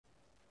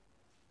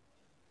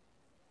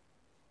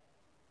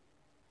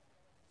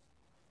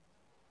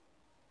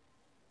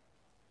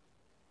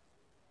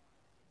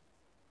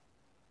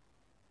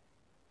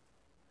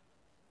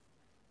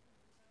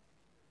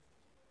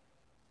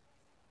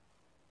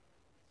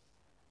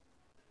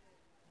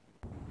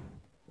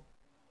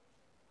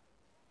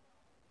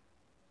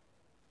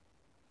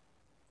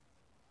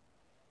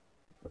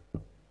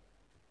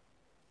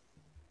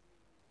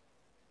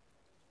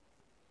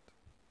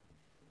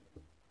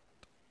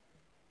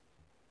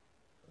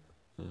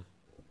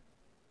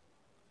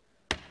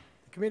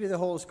Committee of the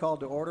Whole is called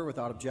to order.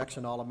 Without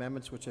objection, all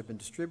amendments which have been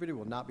distributed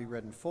will not be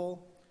read in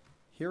full.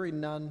 Hearing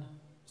none,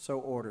 so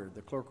ordered.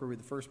 The clerk will read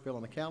the first bill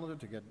on the calendar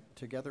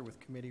together with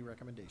committee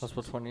recommendations. House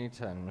Bill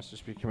 2010, Mr.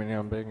 Speaker, Committee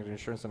on Banking and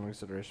Insurance under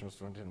consideration. House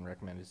Bill 2010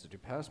 recommends to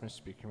pass. Mr.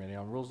 Speaker, Committee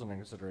on Rules under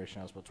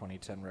consideration. House Bill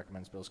 2010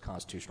 recommends bills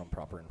constitutional and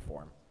proper in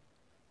form.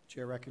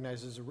 Chair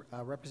recognizes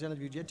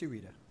Representative Ugenti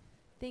Rita.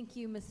 Thank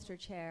you, Mr.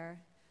 Chair.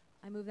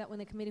 I move that when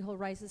the committee whole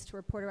rises to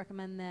report, I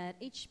recommend that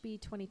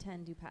HB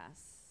 2010 do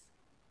pass.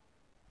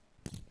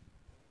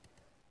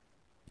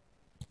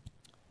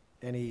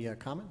 Any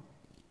comment?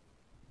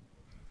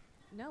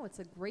 No, it's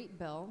a great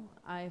bill.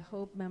 I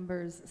hope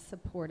members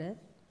support it.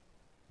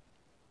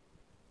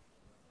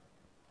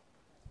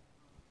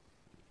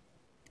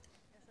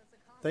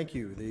 Thank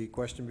you. The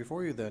question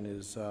before you then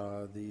is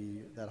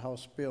that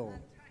House Bill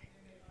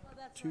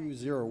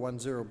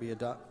 2010 be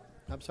adopted.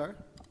 I'm sorry?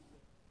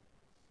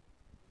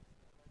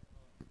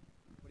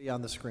 What are you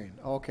on the screen?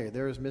 Okay,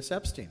 there is Ms.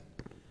 Epstein.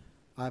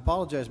 I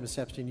apologize, Ms.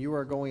 Epstein. You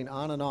are going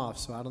on and off,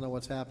 so I don't know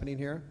what's happening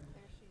here.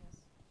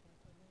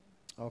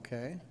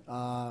 Okay.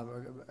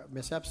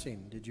 Ms.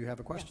 Epstein, did you have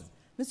a question?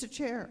 Yes. Mr.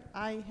 Chair,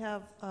 I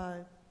have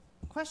a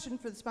question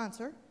for the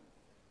sponsor.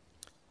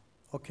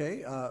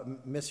 Okay.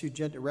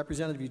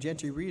 Representative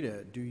Ugenti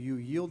Rita, do you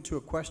yield to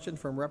a question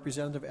from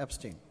Representative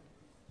Epstein?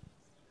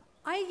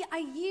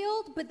 I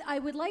yield, but I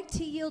would like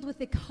to yield with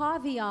the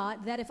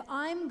caveat that if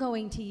I'm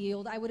going to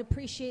yield, I would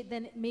appreciate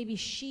then maybe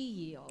she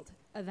yield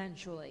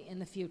eventually in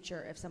the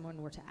future if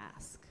someone were to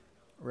ask.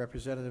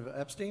 Representative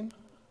Epstein,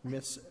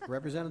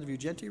 Representative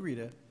Ugenti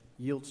Rita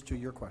yields to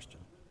your question.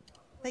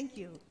 Thank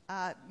you.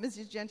 Ms.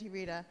 Ugenti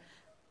Rita,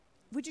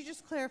 would you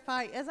just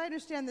clarify, as I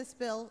understand this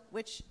bill,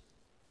 which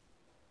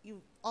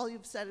all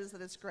you've said is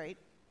that it's great,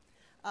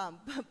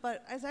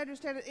 but as I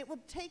understand it, it will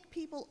take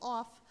people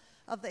off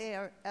of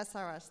the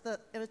SRS.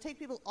 It will take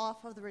people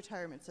off of the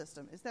retirement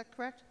system. Is that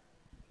correct?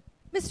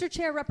 Mr.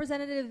 Chair,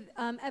 Representative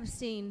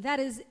Epstein,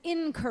 that is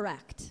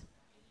incorrect.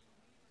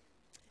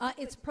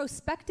 It's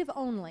prospective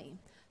only.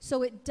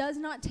 So it does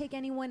not take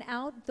anyone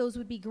out. Those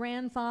would be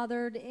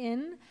grandfathered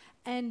in,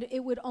 and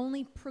it would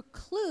only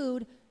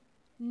preclude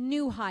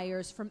new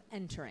hires from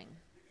entering.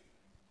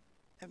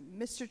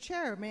 Mr.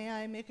 Chair, may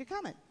I make a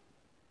comment?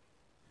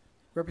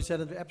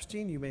 Representative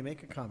Epstein, you may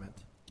make a comment.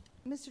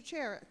 Mr.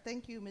 Chair,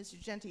 thank you, Ms.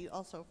 Ugenti,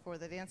 also for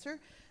that answer.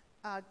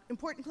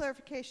 Important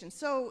clarification.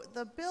 So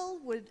the bill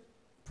would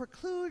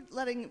preclude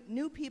letting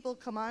new people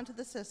come onto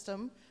the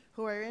system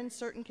who are in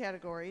certain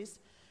categories.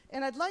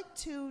 And I'd like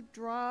to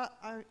draw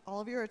all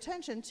of your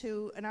attention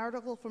to an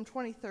article from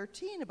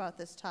 2013 about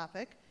this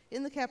topic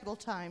in the Capital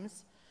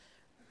Times.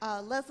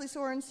 Leslie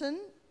Sorensen,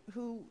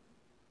 who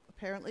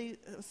apparently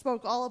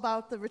spoke all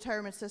about the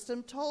retirement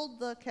system, told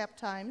the Cap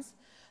Times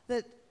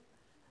that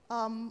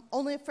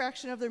only a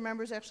fraction of their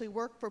members actually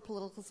work for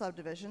political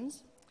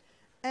subdivisions.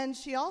 And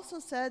she also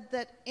said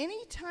that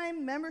any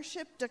time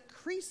membership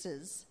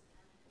decreases,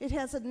 it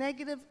has a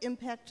negative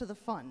impact to the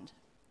fund.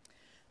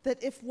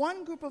 That if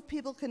one group of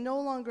people can no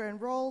longer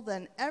enroll,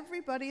 then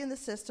everybody in the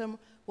system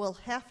will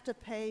have to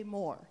pay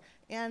more.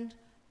 And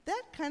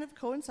that kind of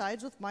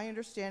coincides with my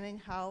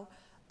understanding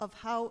of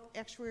how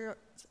actuarially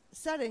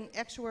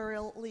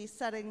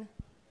setting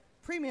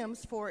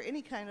premiums for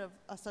any kind of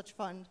such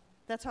fund,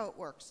 that's how it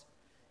works.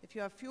 If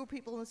you have fewer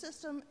people in the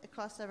system, it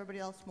costs everybody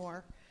else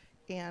more.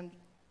 And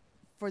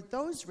for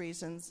those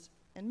reasons,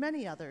 and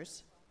many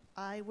others,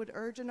 I would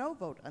urge a no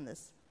vote on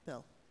this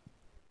bill.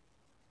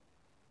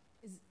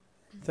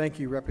 Thank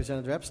you,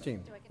 Representative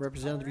Epstein.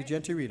 Representative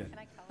Ugenti Rita.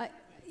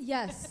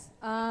 Yes.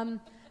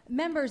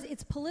 Members,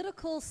 it's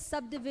political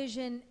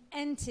subdivision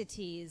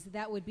entities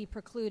that would be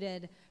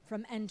precluded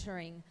from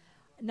entering,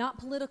 not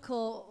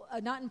political,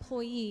 not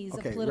employees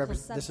of political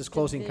subdivisions. This is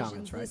closing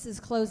comments, right? This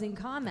is closing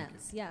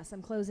comments. Yes,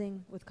 I'm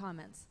closing with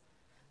comments.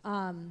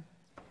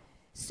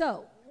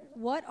 So,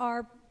 what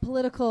are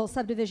political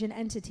subdivision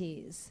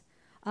entities?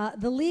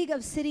 The League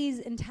of Cities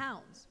and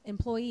Towns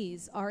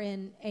employees are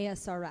in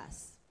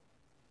ASRS.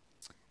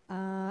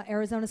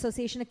 Arizona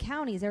Association of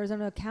Counties,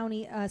 Arizona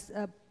County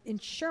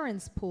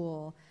Insurance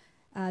Pool,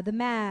 the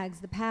MAGs,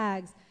 the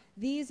PAGs.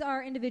 These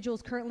are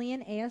individuals currently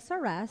in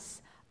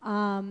ASRS,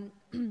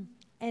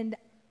 and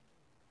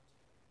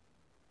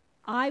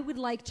I would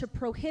like to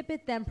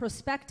prohibit them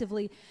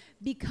prospectively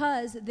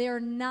because they're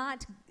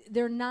not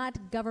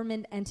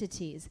government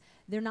entities.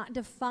 They're not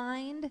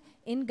defined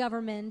in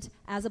government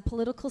as a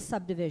political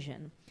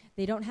subdivision.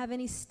 They don't have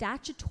any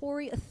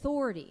statutory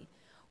authority.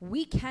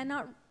 We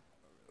cannot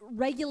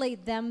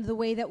regulate them the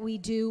way that we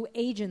do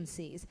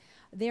agencies.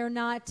 They're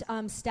not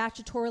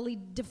statutorily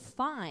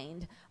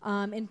defined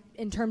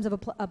in terms of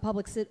a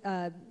public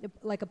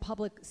like a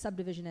public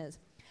subdivision is.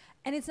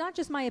 And it's not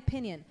just my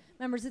opinion.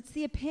 Members, it's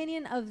the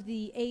opinion of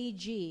the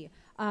AG.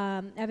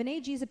 I have an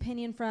AG's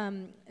opinion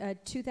from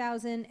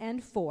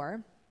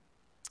 2004,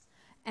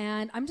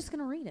 and I'm just going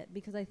to read it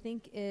because I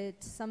think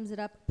it sums it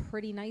up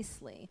pretty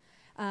nicely.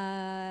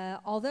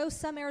 Although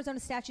some Arizona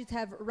statutes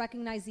have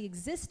recognized the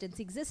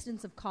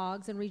existence of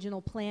COGS and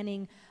regional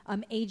planning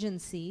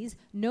agencies,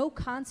 no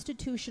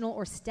constitutional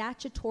or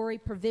statutory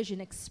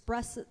provision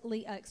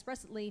expressly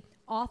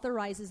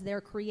authorizes their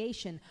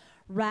creation.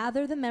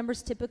 Rather, the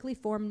members typically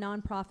form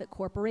nonprofit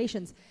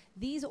corporations.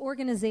 These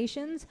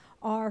organizations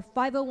are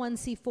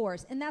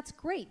 501c4s, and that's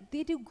great.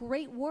 They do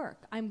great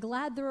work. I'm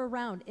glad they're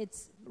around.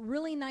 It's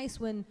really nice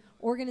when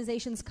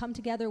organizations come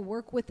together,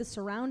 work with the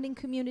surrounding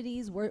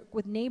communities, work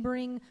with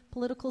neighboring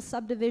political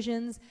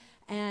subdivisions,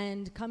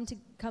 and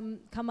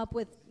come up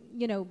with,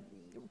 you know,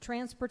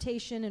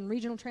 transportation and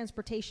regional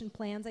transportation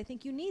plans. I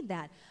think you need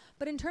that.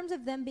 But in terms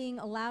of them being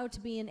allowed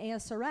to be in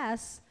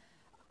ASRS,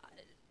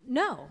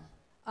 no.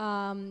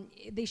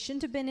 They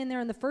shouldn't have been in there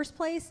in the first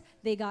place.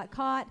 They got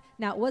caught.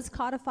 Now, it was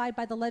codified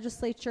by the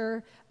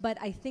legislature, but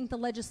I think the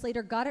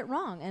legislator got it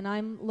wrong, and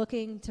I'm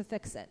looking to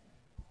fix it.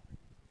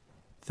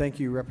 Thank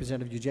you,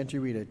 Representative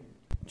Ugenti-Rita.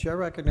 Chair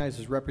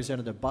recognizes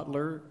Representative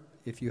Butler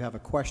if you have a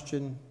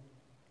question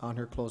on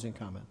her closing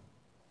comment.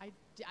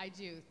 I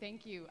do.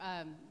 Thank you.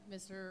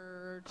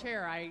 Mr.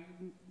 Chair, I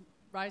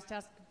rise to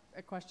ask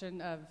a question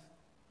of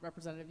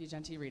Representative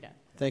Ugenti-Rita.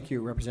 Thank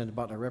you, Representative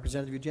Butler.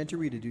 Representative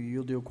Ugenti-Rita, do you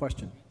yield to a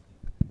question?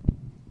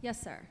 Yes,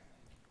 sir.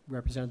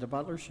 Representative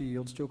Butler, she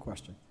yields to a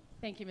question.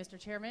 Thank you, Mr.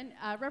 Chairman.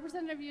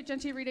 Representative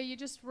Ugenti-Rita, you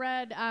just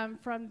read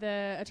from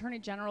the Attorney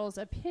General's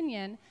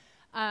opinion,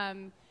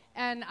 and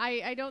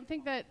I don't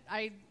think that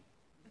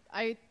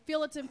I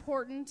feel it's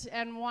important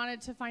and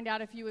wanted to find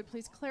out if you would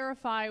please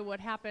clarify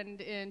what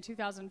happened in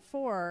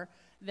 2004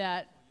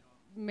 that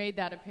made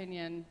that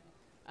opinion,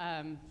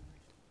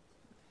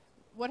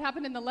 what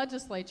happened in the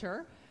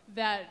legislature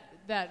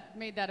that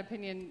made that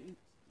opinion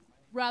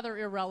rather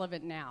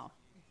irrelevant now.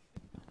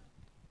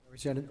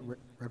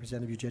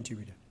 Representative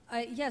Ugenti-Rita.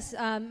 Yes,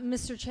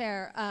 Mr.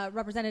 Chair,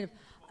 Representative,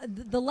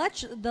 the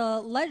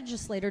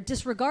legislator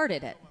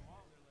disregarded it.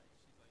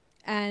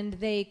 And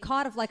they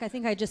like I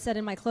think I just said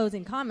in my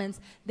closing comments,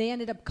 they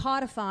ended up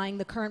codifying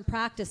the current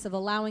practice of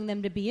allowing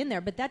them to be in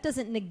there. But that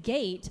doesn't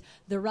negate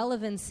the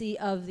relevancy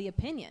of the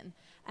opinion.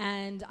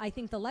 And I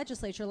think the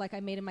legislature, like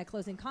I made in my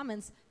closing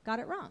comments, got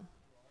it wrong.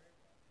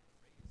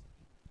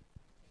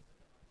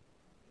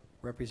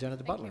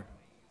 Representative Butler.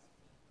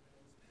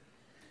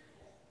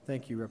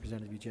 Thank you,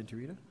 Representative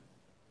Ugenti-Rita.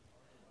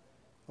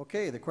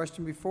 Okay, the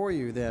question before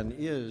you then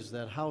is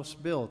that House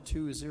Bill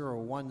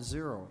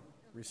 2010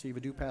 receive a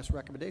due pass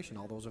recommendation.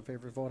 All those in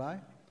favor vote aye.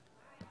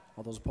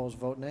 All those opposed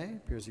vote nay.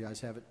 Appears the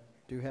ayes have it,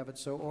 do have it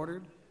so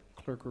ordered.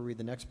 Clerk will read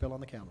the next bill on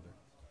the calendar.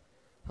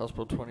 House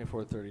Bill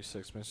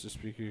 2436, Mr.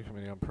 Speaker,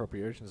 Committee on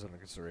Appropriations under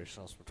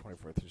consideration. House Bill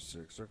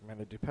 2436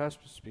 recommended due pass.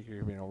 Mr. Speaker,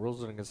 Committee on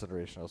Rules under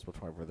consideration. House Bill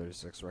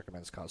 2436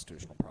 recommends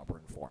constitutional proper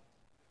and form.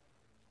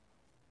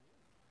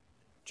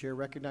 Chair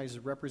recognizes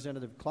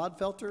Representative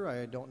Clodfelter.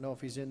 I don't know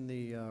if he's in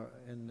the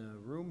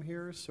room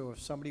here, so if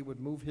somebody would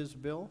move his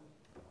bill.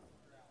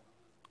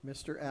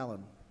 Mr.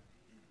 Allen.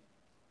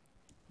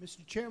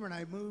 Mr. Chairman,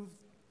 I move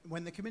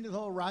when the committee of the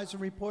whole rise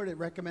and report, it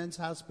recommends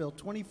House Bill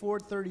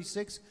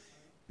 2436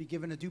 be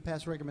given a due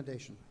pass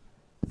recommendation.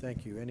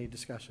 Thank you. Any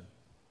discussion?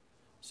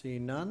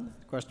 Seeing none,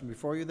 the question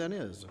before you then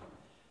is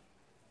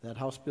that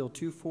House Bill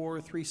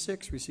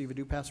 2436 receive a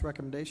due pass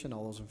recommendation.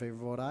 All those in favor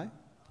vote aye.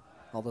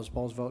 All those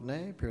opposed vote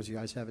nay. Appears the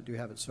ayes have it, do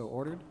have it so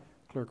ordered.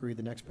 Clerk, read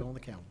the next bill on the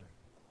calendar.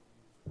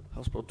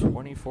 House Bill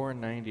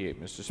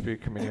 2498, Mr.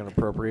 Speaker, Committee on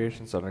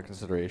Appropriations under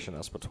consideration.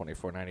 House Bill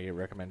 2498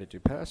 recommended to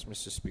pass.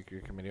 Mr. Speaker,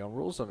 Committee on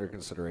Rules under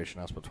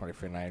consideration. House Bill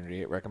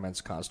 2498 recommends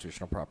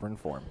constitutional proper and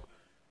form.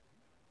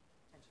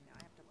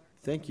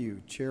 Thank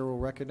you. Chair will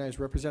recognize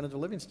Representative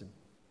Livingston.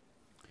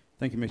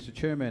 Thank you, Mr.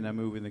 Chairman. I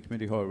move in the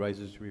committee hall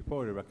rises to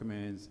report. It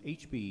recommends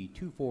HB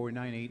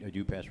 2498 a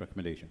due pass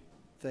recommendation.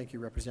 Thank you,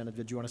 Representative.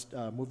 Did you want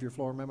to move your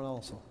floor amendment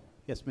also?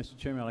 Yes, Mr.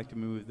 Chairman, I'd like to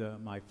move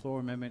my floor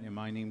amendment and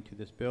my name to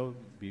this bill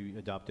be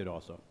adopted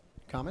also.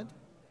 Comment?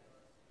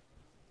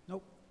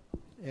 Nope.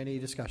 Any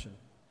discussion?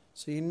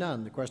 Seeing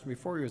none, the question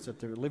before you is that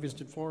the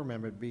Livingston floor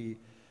amendment be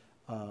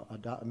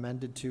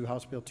amended to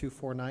House Bill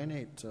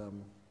 2498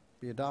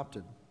 be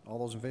adopted. All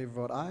those in favor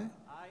vote aye.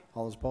 Aye.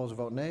 All those opposed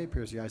vote nay.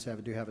 Appears the ayes have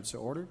it, do have it so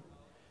ordered.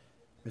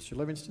 Mr.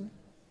 Livingston.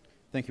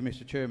 Thank you,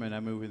 Mr. Chairman. I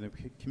move in the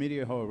committee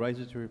of the whole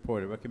rises to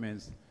report. It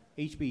recommends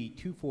HB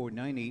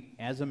 2498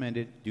 as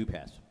amended do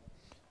pass.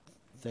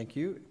 Thank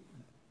you.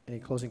 Any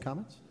closing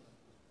comments?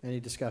 Any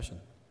discussion?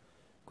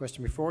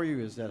 Question before you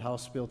is that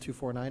House Bill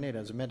 2498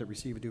 as amended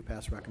receive a due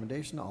pass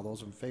recommendation. All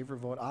those in favor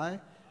vote aye.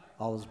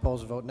 All those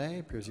opposed vote nay.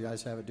 Appears the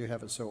ayes have it, do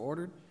have it so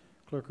ordered.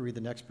 Clerk will read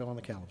the next bill on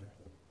the calendar.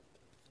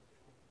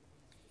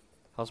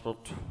 House Bill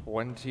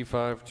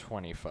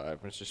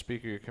 2525. Mr.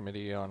 Speaker, your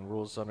Committee on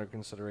Rules under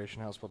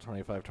consideration. House Bill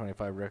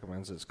 2525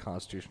 recommends its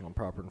constitutional and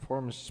proper and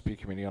form. Mr.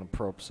 Speaker, Committee on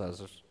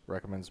Appropriations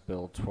recommends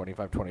Bill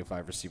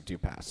 2525 receive due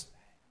pass.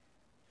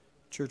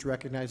 Church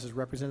recognizes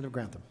Representative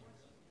Grantham.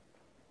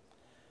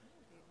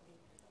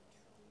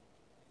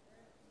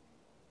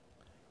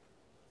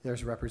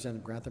 There's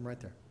Representative Grantham right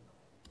there.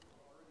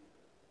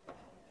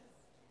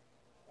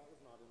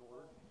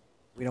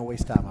 We don't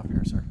waste time up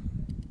here, sir.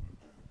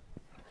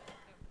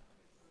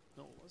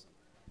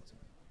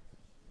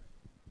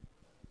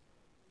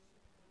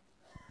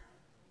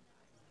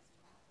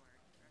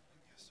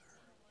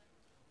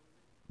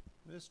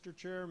 Mr.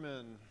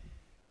 Chairman,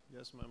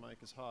 yes, my mic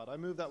is hot. I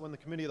move that when the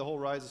Committee of the Whole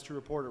rises to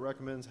report, it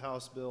recommends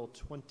House Bill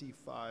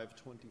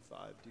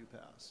 2525 do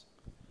pass.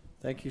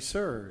 Thank you,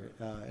 sir.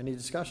 Any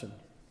discussion?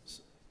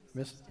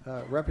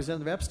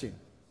 Representative Epstein.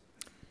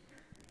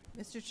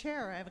 Mr.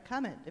 Chair, I have a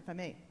comment, if I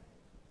may.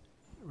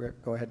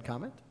 Go ahead,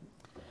 comment.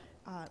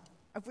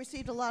 I've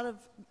received a lot of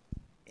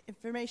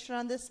information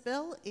on this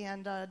bill,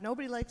 and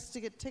nobody likes to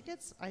get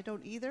tickets. I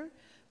don't either.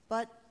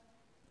 But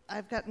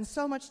I've gotten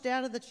so much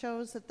data that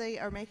shows that they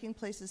are making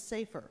places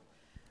safer.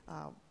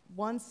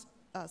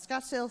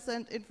 Scottsdale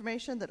sent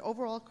information that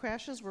overall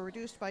crashes were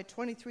reduced by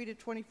 23 to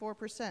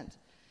 24%,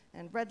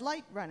 and red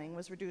light running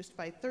was reduced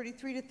by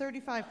 33 to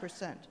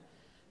 35%.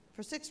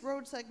 For 6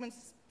 road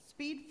segments,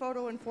 speed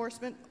photo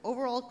enforcement,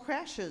 overall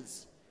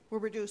crashes were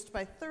reduced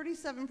by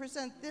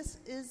 37%. This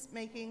is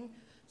making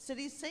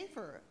cities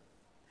safer.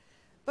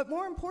 But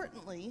more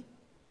importantly,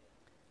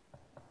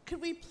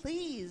 could we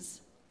please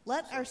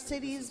let our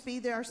cities be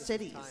their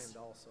cities?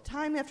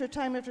 Time after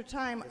time after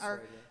time,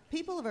 our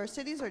people of our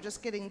cities are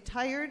just getting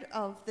tired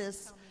of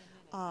this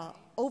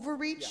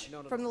overreach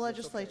from the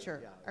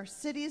legislature. Our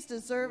cities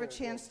deserve a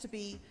chance to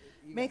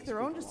make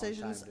their own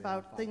decisions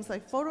about things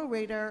like photo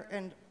radar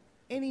and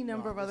any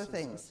number of other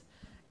things.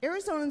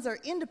 Arizonans are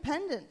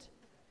independent,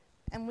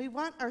 and we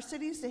want our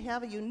cities to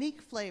have a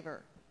unique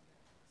flavor.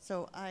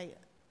 So I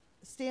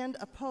stand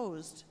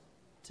opposed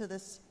to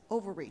this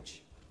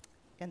overreach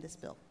in this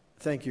bill.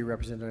 Thank you,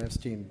 Representative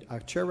Epstein.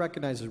 Chair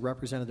recognizes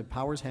Representative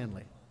Powers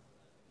Hanley.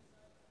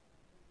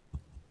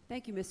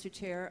 Thank you, Mr.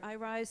 Chair. I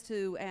rise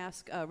to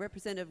ask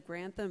Representative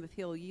Grantham if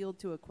he'll yield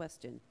to a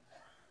question.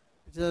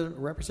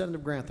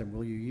 Representative Grantham,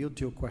 will you yield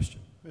to a question?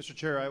 Mr.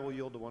 Chair, I will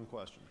yield to one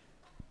question.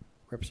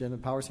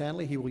 Representative Powers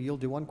Hanley, he will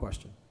yield to one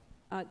question.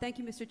 Thank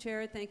you, Mr.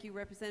 Chair. Thank you,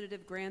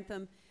 Representative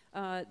Grantham.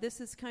 This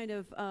is kind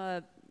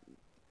of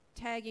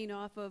tagging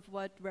off of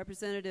what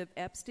Representative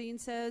Epstein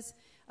says.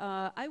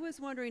 I was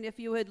wondering if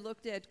you had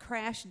looked at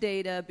crash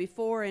data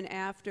before and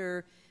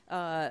after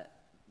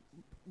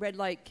red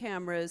light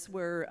cameras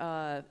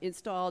were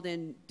installed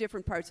in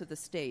different parts of the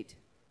state.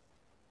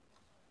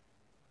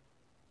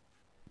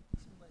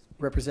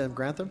 Representative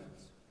Grantham.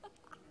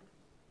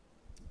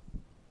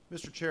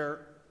 Mr.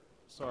 Chair,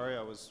 sorry,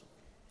 I was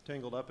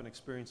tangled up and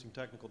experiencing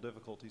technical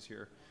difficulties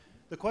here.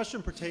 The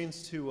question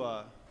pertains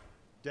to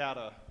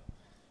data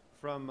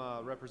from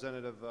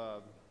Representative,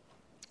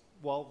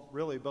 well,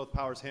 really both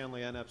Powers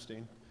Hanley and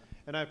Epstein.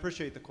 And I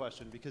appreciate the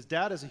question because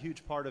data is a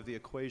huge part of the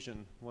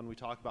equation when we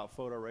talk about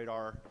photo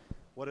radar,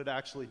 what it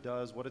actually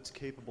does, what it's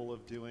capable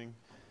of doing.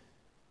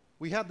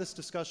 We had this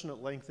discussion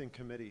at length in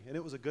committee, and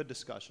it was a good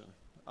discussion.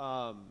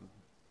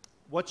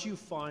 What you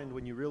find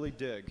when you really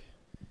dig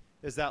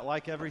is that,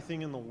 like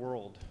everything in the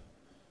world,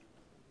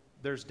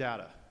 there's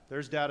data.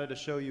 There's data to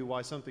show you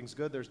why something's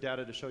good. There's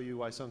data to show you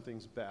why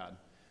something's bad.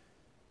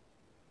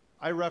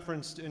 I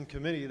referenced in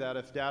committee that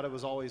if data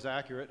was always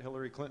accurate,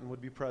 Hillary Clinton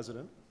would be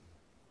president.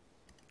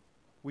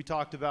 We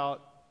talked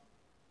about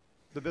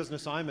the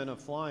business I'm in of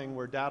flying,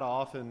 where data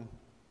often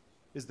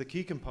is the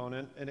key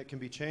component, and it can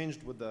be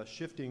changed with the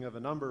shifting of a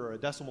number or a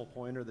decimal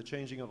point or the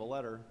changing of a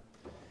letter.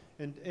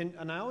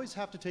 And I always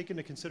have to take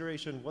into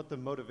consideration what the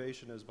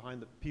motivation is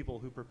behind the people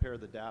who prepare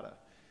the data.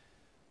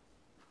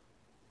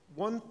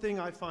 One thing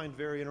I find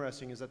very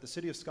interesting is that the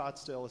city of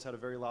Scottsdale has had a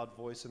very loud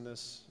voice in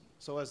this,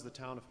 so has the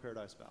town of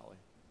Paradise Valley.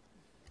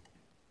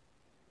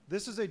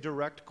 This is a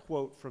direct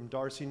quote from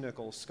Darcy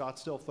Nichols,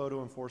 Scottsdale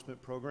Photo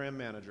Enforcement Program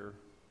Manager,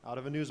 out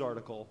of a news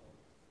article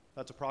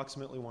that's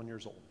approximately 1 year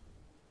old.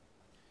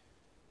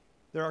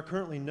 There are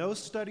currently no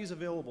studies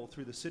available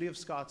through the city of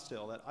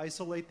Scottsdale that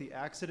isolate the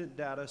accident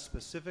data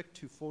specific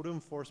to photo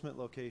enforcement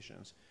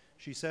locations,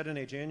 she said in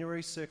a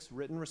January 6th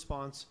written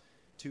response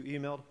to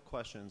emailed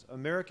questions.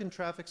 American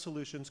Traffic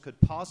Solutions could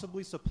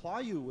possibly supply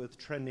you with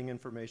trending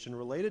information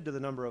related to the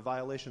number of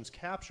violations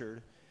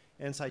captured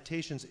and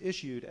citations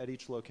issued at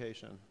each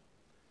location.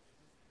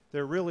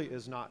 There really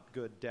is not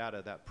good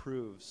data that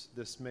proves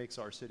this makes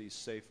our cities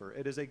safer.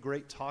 It is a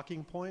great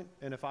talking point,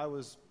 and if I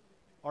was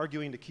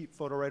arguing to keep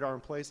photo radar in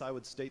place, I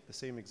would state the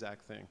same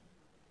exact thing.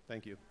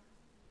 Thank you.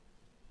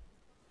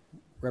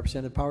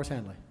 Representative Powers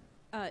Hanley.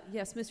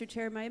 Yes, Mr.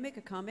 Chair, may I make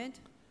a comment?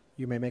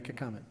 You may make a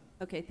comment.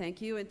 Okay,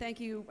 thank you. And thank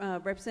you,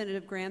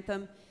 Representative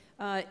Grantham.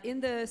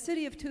 In the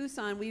city of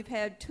Tucson, we've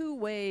had 2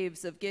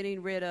 waves of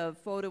getting rid of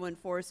photo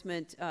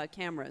enforcement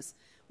cameras.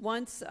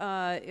 Once,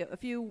 a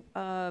few,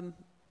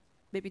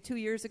 maybe 2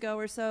 years ago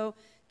or so,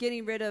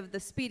 getting rid of the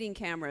speeding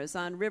cameras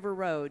on River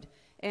Road.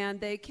 And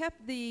they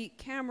kept the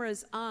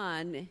cameras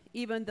on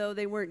even though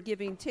they weren't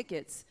giving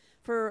tickets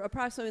for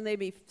approximately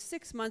maybe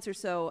 6 months or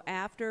so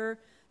after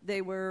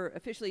they were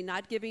officially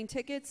not giving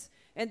tickets.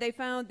 And they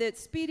found that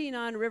speeding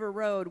on River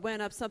Road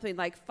went up something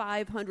like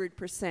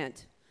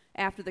 500%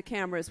 after the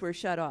cameras were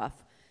shut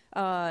off.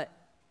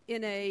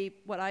 In a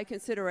what I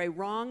consider a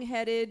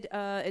wrong-headed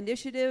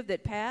initiative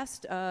that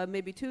passed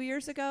maybe 2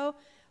 years ago,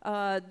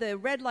 the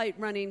red light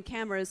running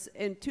cameras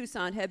in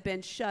Tucson have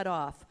been shut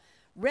off.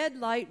 Red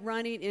light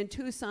running in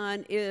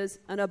Tucson is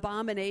an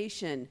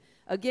abomination.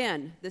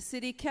 Again, the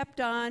city kept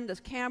on the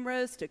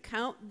cameras to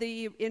count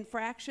the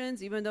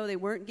infractions, even though they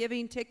weren't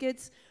giving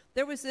tickets.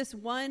 There was this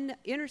one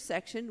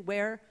intersection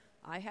where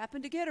I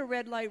happened to get a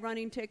red light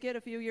running ticket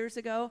a few years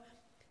ago.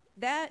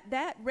 That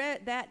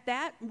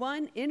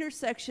one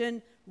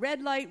intersection,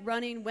 red light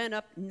running went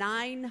up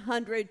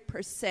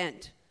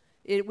 900%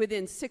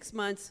 within 6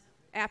 months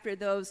after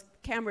those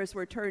cameras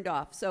were turned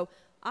off. So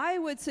I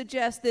would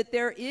suggest that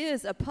there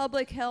is a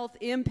public health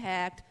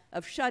impact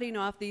of shutting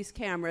off these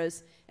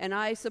cameras, and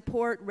I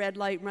support red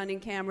light running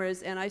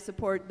cameras, and I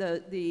support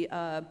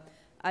I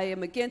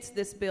am against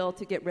this bill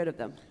to get rid of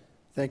them.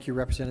 Thank you,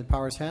 Representative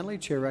Powers Hanley.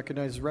 Chair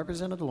recognizes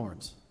Representative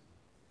Lawrence.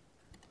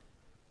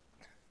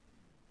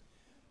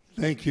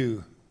 Thank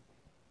you,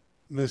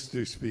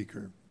 Mr.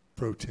 Speaker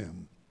Pro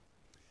Tem.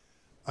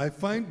 I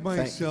find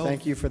myself...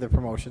 Thank you for the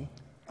promotion.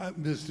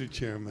 Mr.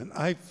 Chairman,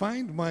 I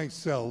find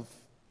myself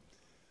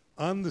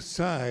on the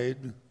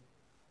side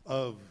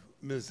of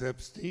Ms.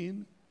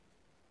 Epstein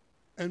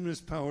and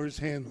Ms. Powers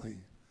Hanley,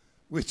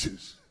 which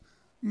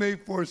may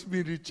force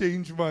me to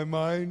change my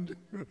mind,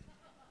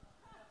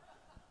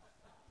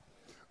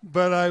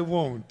 but I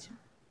won't.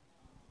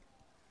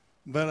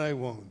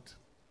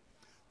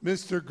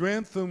 Mr.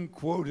 Grantham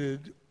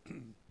quoted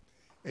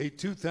a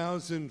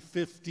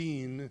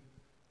 2015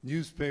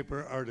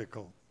 newspaper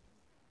article.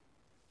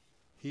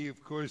 He,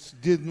 of course,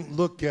 didn't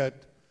look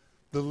at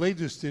the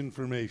latest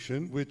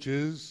information, which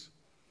is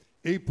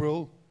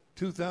April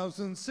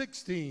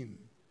 2016,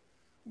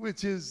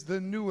 which is the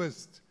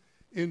newest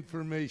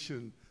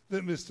information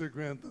that Mr.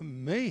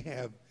 Grantham may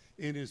have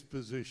in his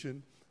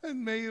position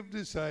and may have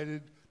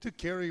decided to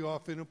carry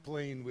off in a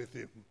plane with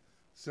him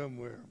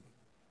somewhere.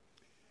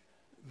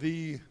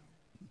 The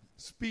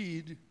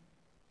speed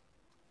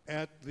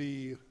at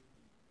the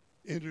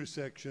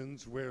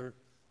intersections where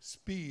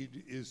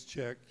speed is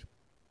checked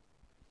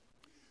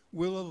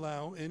will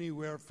allow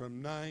anywhere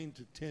from 9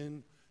 to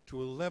 10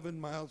 to 11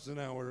 miles an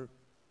hour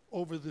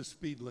over the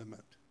speed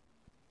limit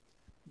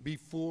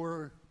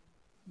before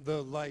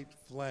the light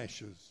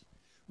flashes,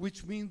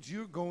 which means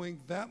you're going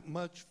that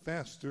much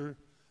faster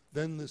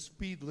than the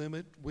speed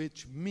limit,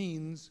 which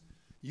means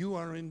you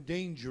are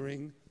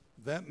endangering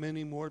that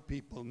many more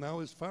people. Now,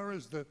 as far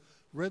as the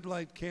red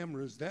light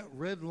cameras, that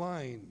red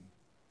line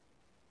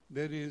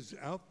that is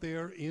out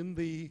there in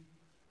the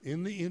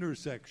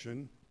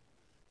intersection,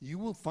 you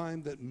will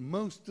find that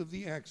most of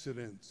the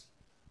accidents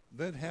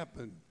that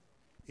happen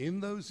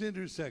in those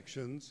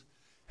intersections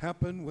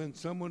happen when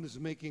someone is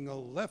making a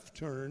left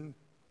turn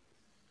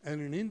and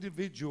an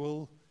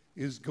individual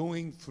is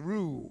going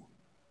through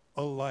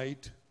a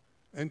light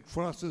and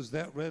crosses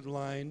that red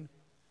line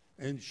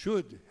and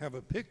should have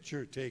a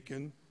picture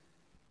taken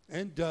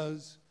and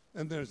does,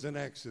 and there's an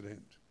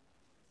accident.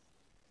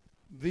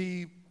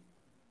 The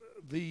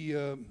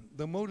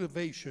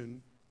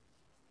motivation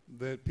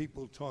that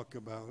people talk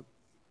about,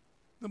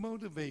 the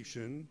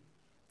motivation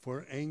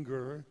for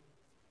anger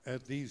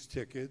at these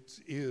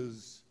tickets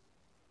is,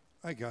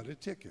 I got a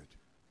ticket.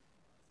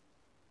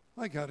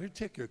 I got a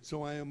ticket,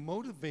 so I am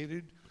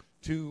motivated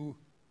to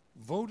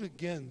vote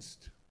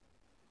against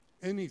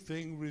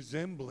anything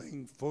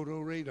resembling photo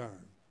radar.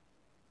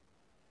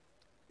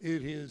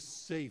 It is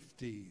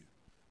safety.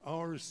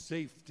 Our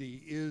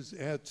safety is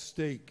at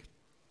stake.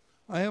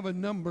 I have a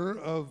number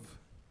of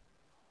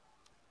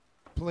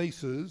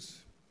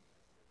places,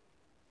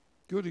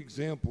 good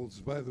examples,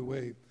 by the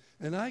way,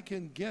 and I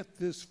can get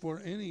this for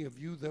any of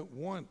you that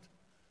want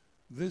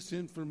this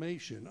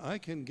information. I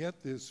can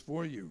get this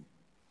for you.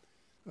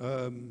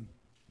 There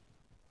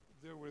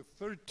were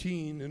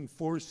 13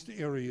 enforced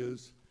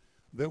areas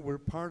that were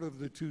part of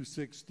the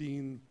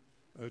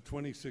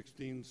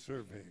 2016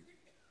 survey.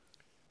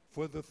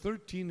 For the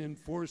 13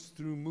 enforced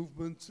through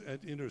movements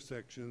at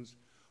intersections,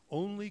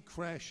 only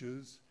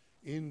crashes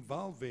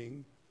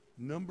involving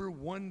number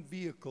one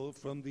vehicle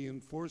from the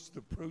enforced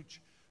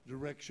approach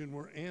direction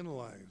were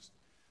analyzed.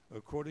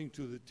 According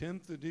to the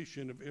 10th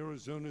edition of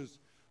Arizona's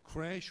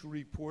Crash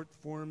Report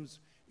Forms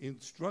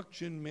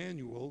Instruction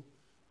Manual,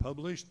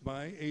 published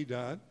by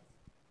ADOT,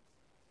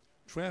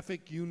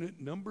 traffic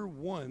unit number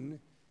one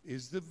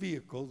is the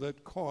vehicle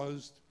that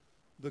caused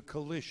the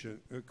collision.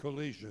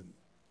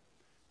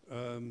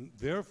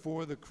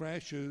 Therefore, the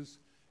crashes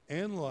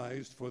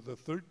analyzed for the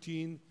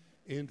 13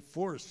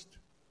 enforced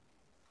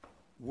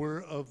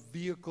were of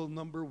vehicle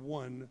number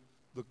one,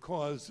 the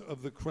cause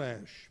of the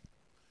crash.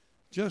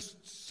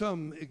 Just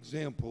some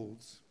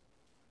examples,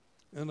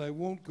 and I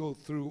won't go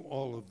through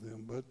all of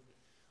them, but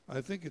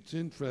I think it's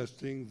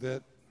interesting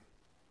that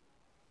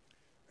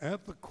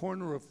at the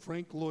corner of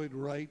Frank Lloyd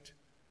Wright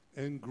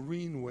and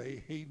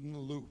Greenway, Hayden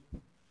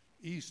Loop,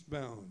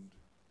 eastbound,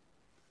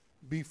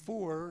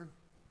 before...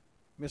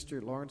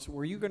 Mr. Lawrence,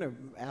 were you going to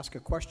ask a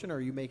question, or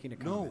are you making a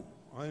comment?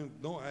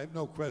 No, I have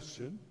no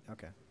question.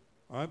 Okay.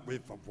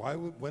 Why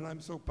would, when I'm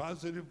so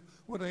positive,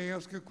 would I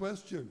ask a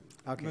question?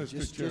 Okay,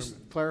 Mr.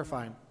 just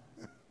clarifying.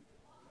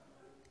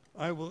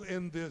 I will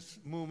end this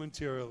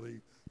momentarily.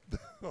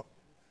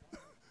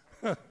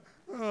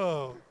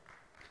 Oh,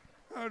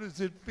 how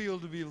does it feel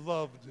to be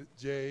loved,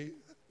 Jay?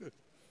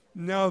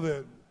 Now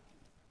then,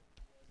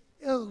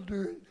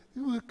 Elder,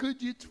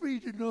 could you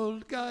treat an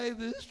old guy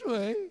this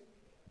way?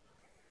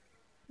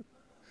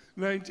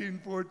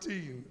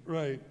 1914,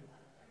 right.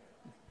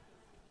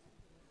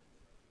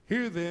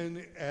 Here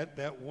then, at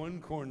that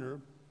one corner,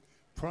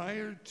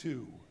 prior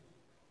to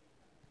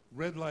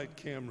red light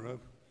camera,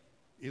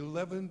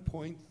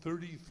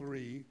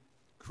 11.33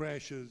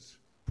 crashes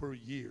per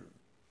year.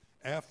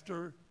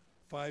 After,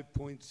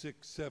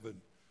 5.67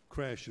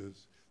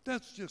 crashes.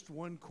 That's just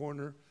one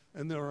corner,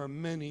 and there are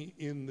many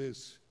in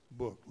this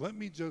book. Let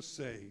me just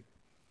say,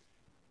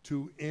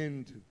 to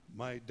end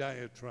my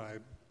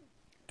diatribe,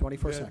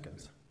 24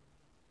 seconds.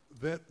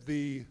 That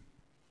the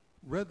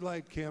red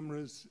light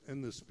cameras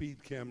and the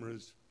speed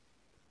cameras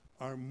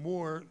are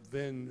more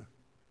than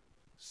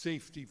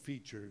safety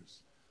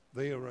features.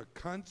 They are a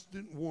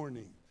constant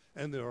warning,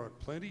 and there are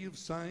plenty of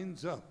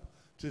signs up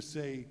to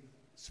say,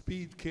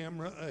 speed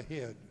camera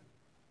ahead.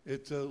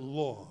 It's a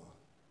law.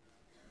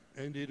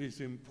 And it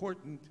is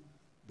important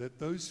that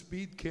those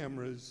speed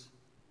cameras,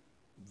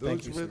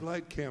 those red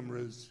light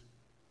cameras,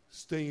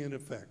 stay in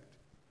effect.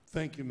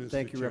 Thank you, Mr.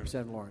 Thank you, Chairman.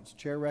 Representative Lawrence.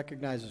 Chair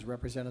recognizes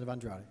Representative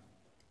Andrade.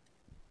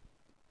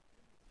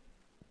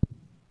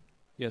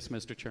 Yes,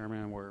 Mr.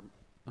 Chairman,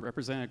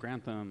 Representative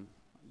Grantham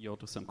yield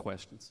to some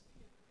questions.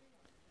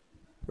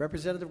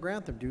 Representative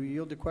Grantham, do you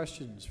yield to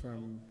questions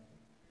from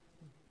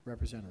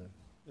Representative?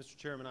 Mr.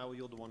 Chairman, I will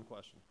yield to one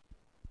question.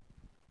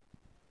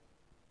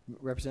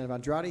 Representative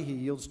Andrade, he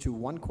yields to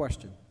one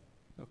question.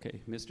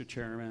 Okay, Mr.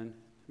 Chairman,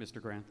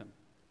 Mr. Grantham,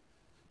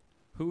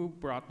 who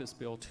brought this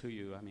bill to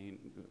you? I mean,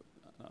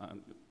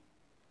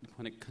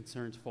 when it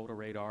concerns photo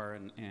radar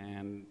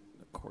and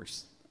of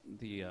course,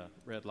 the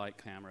red light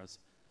cameras,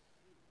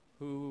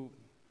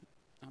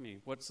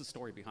 what's the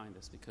story behind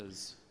this?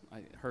 Because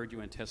I heard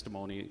you in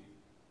testimony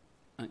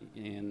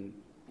in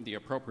the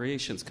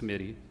Appropriations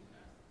Committee,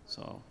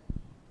 so.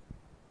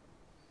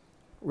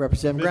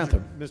 Representative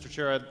Grantham. Mr.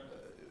 Chair,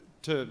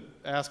 to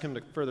ask him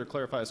to further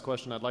clarify his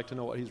question, I'd like to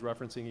know what he's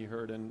referencing he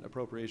heard in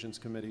Appropriations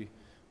Committee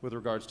with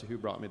regards to who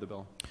brought me the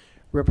bill.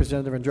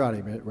 Representative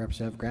Andrade,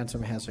 Representative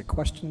Grantham has a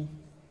question.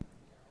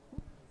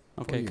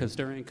 Okay, because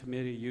during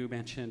committee you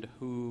mentioned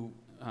who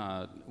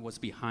was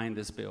behind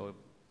this bill.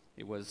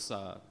 It was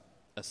a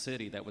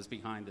city that was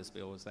behind this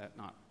bill. Is that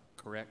not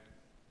correct?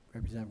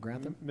 Representative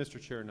Grantham?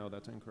 Mr. Chair, no,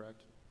 that's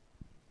incorrect.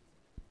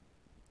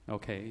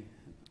 Okay.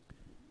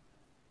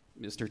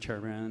 Mr.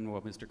 Chairman,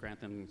 will Mr.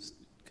 Grantham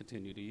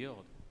continue to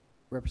yield?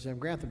 Representative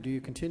Grantham, do you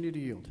continue to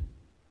yield?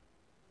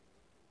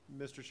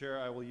 Mr. Chair,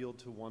 I will yield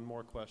to one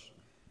more question.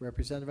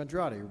 Representative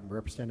Andrade,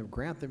 Representative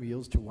Grantham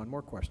yields to one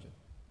more question.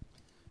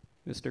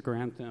 Mr.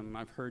 Grantham,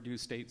 I've heard you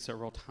state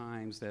several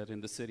times that in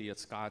the city of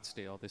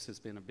Scottsdale, this has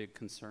been a big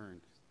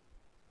concern.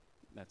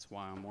 That's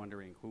why I'm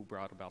wondering who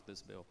brought about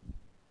this bill.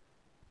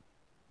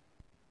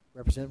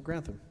 Representative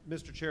Grantham.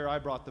 Mr. Chair, I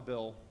brought the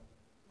bill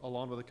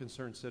along with a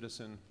concerned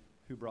citizen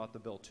who brought the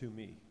bill to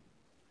me.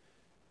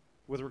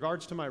 With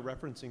regards to my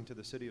referencing to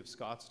the city of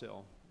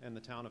Scottsdale and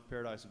the town of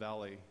Paradise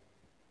Valley,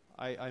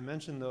 I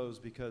mention those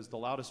because the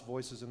loudest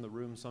voices in the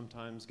room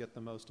sometimes get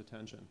the most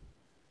attention.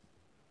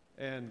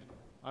 And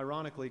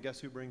ironically, guess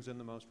who brings in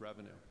the most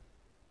revenue?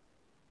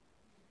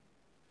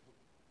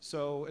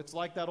 So it's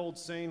like that old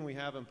saying we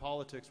have in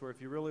politics where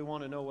if you really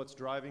want to know what's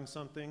driving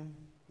something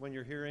when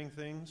you're hearing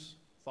things,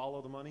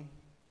 follow the money.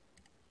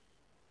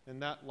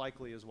 And that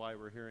likely is why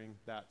we're hearing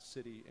that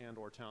city and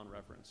or town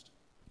referenced.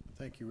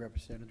 Thank you,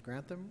 Representative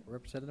Grantham.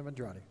 Representative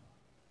Andrade.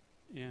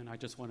 And I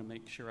just want to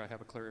make sure I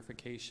have a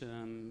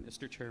clarification,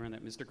 Mr. Chairman,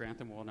 that Mr.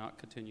 Grantham will not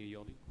continue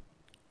yielding.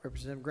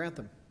 Representative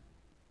Grantham.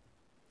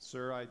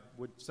 Sir, I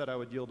said I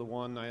would yield to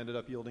one. I ended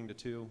up yielding to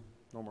two.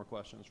 No more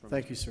questions from me.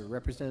 Thank you, sir.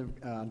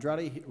 Representative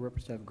Andrade,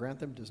 Representative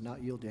Grantham does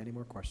not yield to any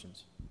more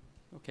questions.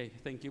 Okay,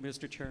 thank you,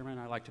 Mr. Chairman.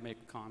 I'd like to make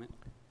a comment.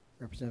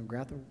 Representative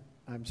Grantham,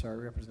 I'm sorry,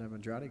 Representative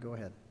Andrade, go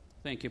ahead.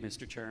 Thank you,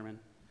 Mr. Chairman.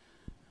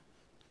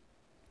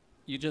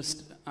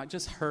 I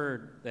just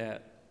heard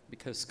that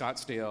because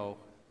Scottsdale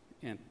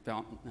and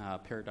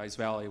Paradise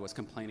Valley was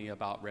complaining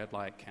about red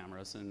light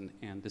cameras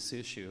and this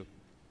issue,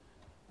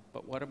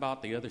 but what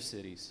about the other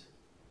cities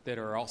that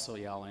are also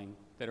yelling,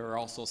 that are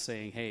also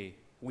saying, hey,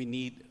 we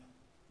need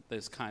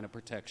this kind of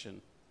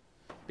protection?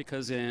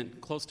 Because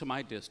close to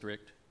my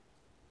district,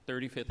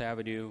 35th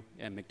Avenue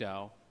and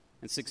McDowell,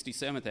 and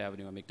 67th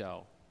Avenue and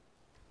McDowell,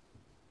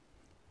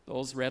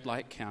 those red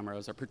light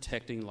cameras are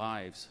protecting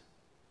lives.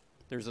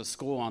 There's a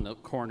school on the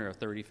corner of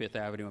 35th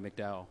Avenue and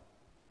McDowell.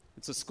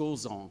 It's a school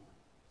zone.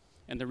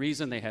 And the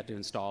reason they had to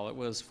install it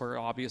was for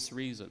obvious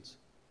reasons.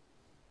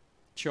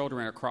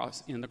 Children are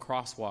in the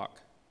crosswalk,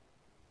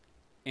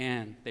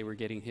 and they were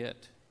getting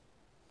hit.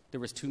 There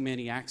was too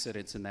many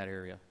accidents in that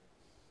area.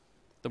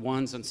 The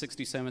ones on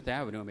 67th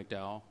Avenue in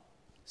McDowell,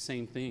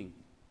 same thing.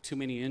 Too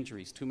many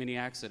injuries, too many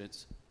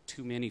accidents,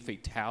 too many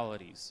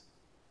fatalities.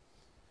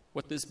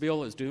 What this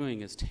bill is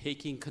doing is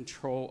taking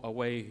control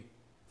away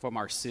from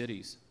our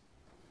cities.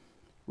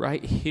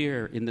 Right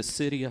here in the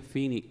city of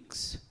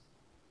Phoenix,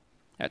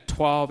 at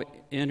 12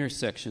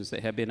 intersections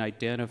that have been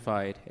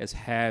identified as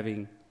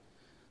having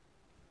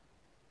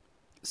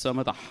some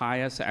of the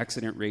highest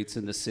accident rates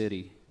in the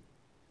city.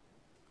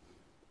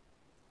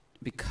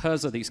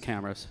 Because of these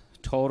cameras,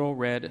 total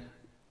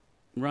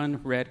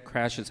run red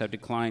crashes have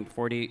declined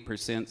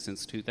 48%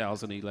 since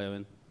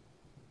 2011.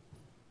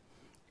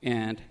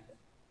 And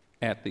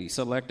at the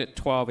selected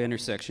 12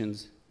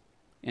 intersections,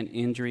 and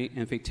injury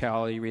and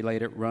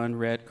fatality-related run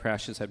red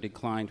crashes have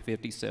declined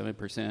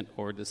 57%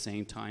 over the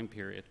same time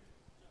period.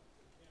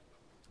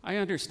 I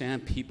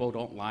understand people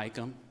don't like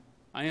them.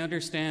 I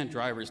understand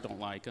drivers don't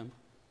like them.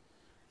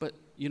 But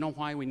you know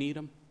why we need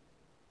them?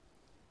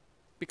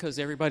 Because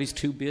everybody's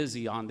too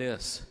busy on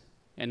this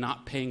and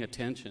not paying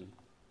attention.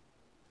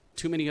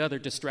 Too many other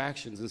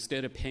distractions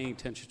instead of paying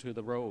attention to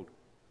the road.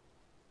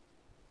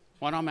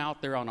 When I'm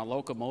out there on a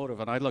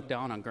locomotive and I look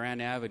down on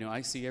Grand Avenue,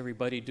 I see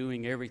everybody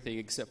doing everything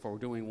except for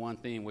doing one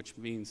thing, which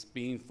means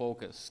being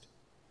focused.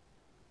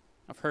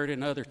 I've heard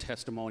in other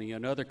testimony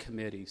and other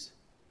committees,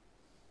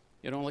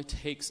 it only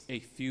takes a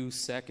few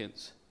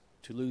seconds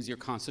to lose your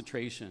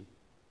concentration.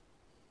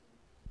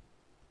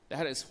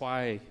 That is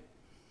why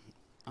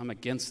I'm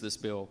against this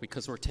bill,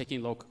 because we're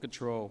taking local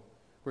control.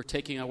 We're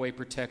taking away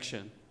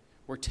protection.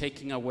 We're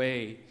taking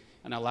away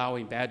and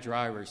allowing bad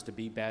drivers to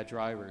be bad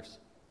drivers.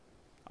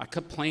 I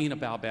complain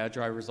about bad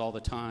drivers all the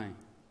time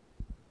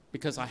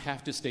because I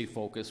have to stay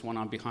focused when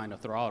I'm behind a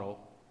throttle.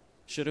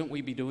 Shouldn't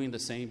we be doing the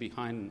same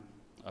behind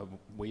a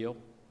wheel?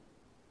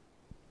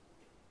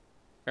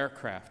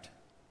 Aircraft.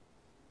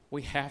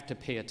 We have to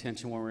pay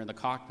attention when we're in the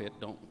cockpit,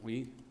 don't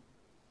we?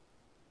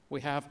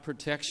 We have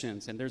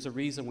protections, and there's a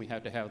reason we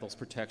have to have those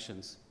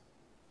protections.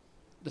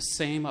 The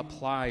same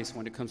applies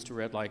when it comes to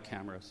red light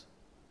cameras.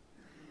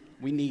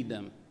 We need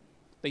them.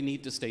 They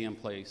need to stay in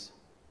place.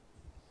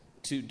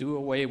 To do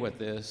away with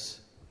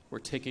this, we're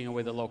taking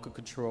away the local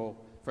control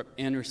from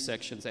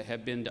intersections that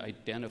have been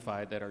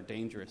identified that are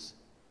dangerous.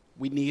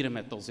 We need them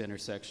at those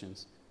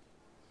intersections.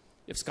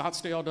 If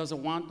Scottsdale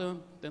doesn't want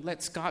them, then let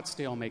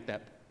Scottsdale make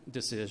that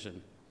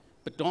decision.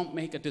 But don't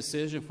make a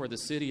decision for the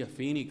city of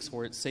Phoenix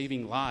where it's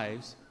saving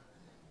lives.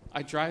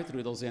 I drive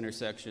through those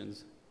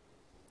intersections.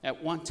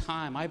 At one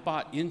time, I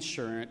bought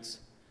insurance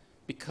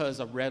because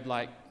of red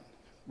light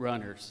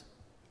runners.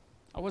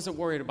 I wasn't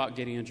worried about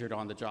getting injured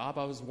on the job.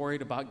 I was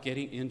worried about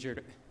getting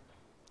injured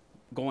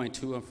going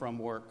to and from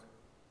work.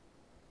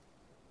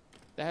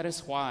 That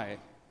is why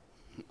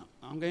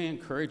I'm going to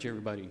encourage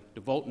everybody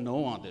to vote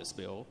no on this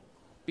bill,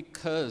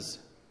 because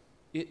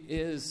it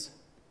is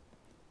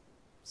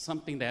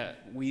something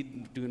that we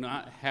do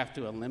not have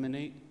to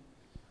eliminate,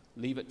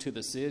 leave it to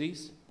the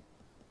cities.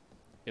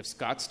 If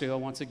Scottsdale,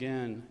 once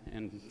again,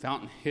 and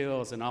Fountain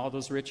Hills and all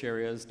those rich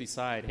areas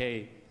decide,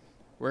 hey,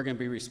 we're going to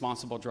be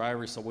responsible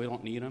drivers so we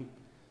don't need them,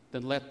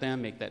 then let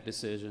them make that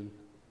decision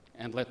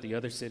and let the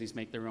other cities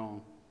make their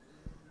own.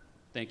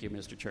 Thank you,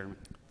 Mr. Chairman.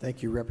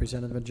 Thank you,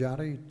 Representative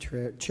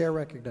Majota. Chair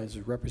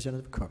recognizes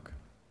Representative Cook.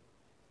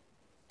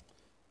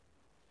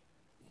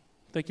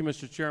 Thank you,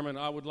 Mr. Chairman.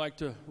 I would like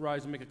to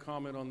rise and make a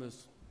comment on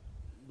this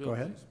bill. Go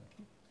ahead.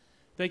 Please.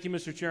 Thank you,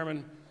 Mr.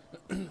 Chairman.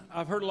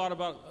 I've heard a lot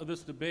about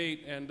this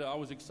debate, and I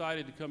was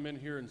excited to come in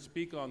here and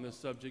speak on this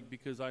subject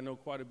because I know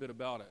quite a bit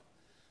about it.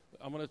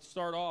 I'm going to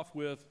start off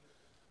with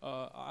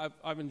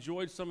I've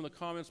enjoyed some of the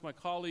comments my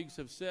colleagues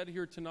have said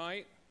here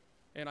tonight,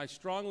 and I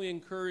strongly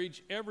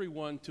encourage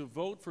everyone to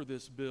vote for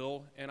this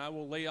bill, and I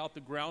will lay out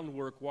the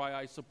groundwork why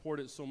I support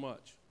it so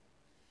much.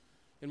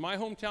 In my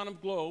hometown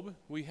of Globe,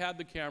 we had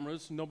the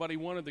cameras, nobody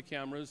wanted the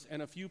cameras,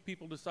 and a few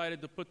people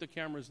decided to put the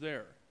cameras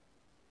there.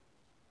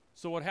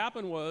 So what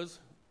happened was,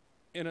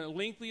 in a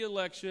lengthy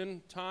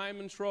election,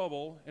 time and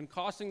trouble, and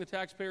costing the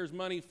taxpayers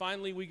money,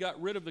 finally we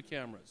got rid of the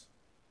cameras.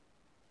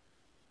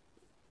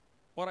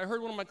 What I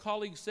heard one of my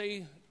colleagues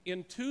say,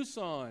 in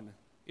Tucson,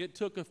 it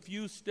took a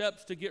few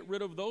steps to get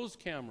rid of those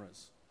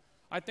cameras.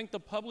 I think the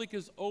public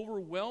is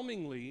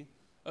overwhelmingly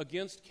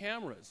against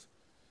cameras.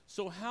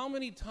 So how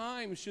many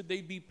times should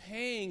they be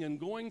paying and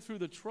going through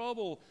the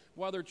trouble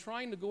while they're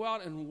trying to go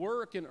out and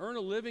work and earn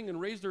a living and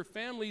raise their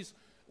families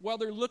while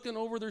they're looking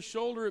over their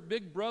shoulder at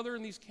Big Brother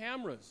and these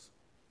cameras?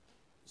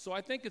 So I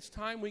think it's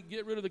time we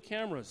get rid of the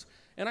cameras.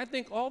 And I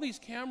think all these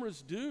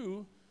cameras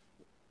do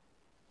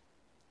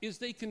is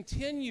they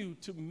continue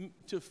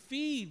to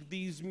feed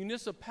these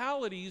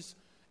municipalities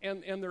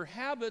and their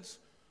habits,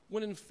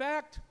 when in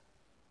fact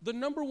the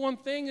number one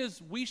thing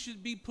is we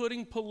should be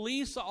putting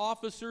police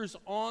officers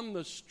on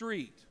the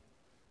street.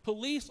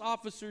 Police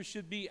officers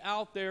should be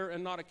out there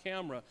and not a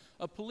camera.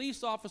 A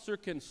police officer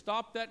can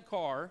stop that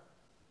car,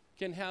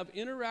 can have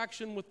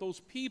interaction with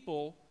those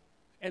people,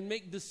 and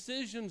make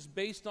decisions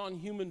based on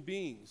human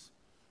beings.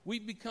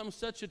 We've become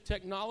such a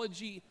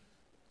technology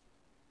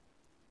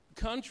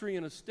country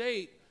and a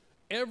state.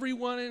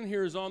 Everyone in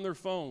here is on their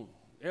phone.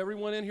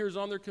 Everyone in here is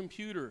on their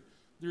computer.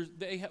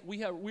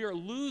 We are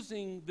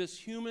losing this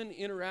human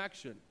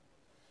interaction.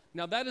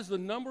 Now, that is the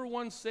number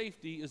one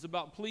safety, is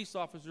about police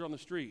officers on the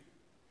street.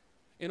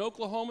 In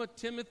Oklahoma,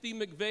 Timothy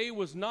McVeigh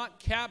was not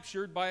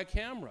captured by a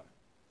camera.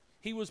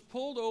 He was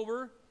pulled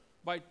over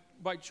by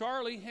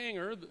Charlie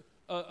Hanger,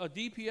 a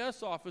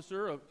DPS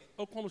officer, an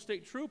Oklahoma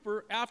State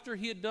trooper, after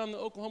he had done the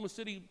Oklahoma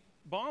City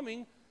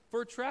bombing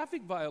for a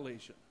traffic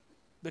violation.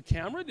 The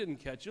camera didn't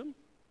catch him.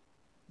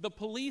 The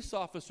police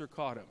officer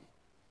caught him.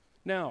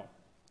 Now,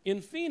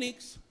 in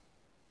Phoenix,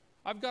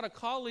 I've got a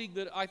colleague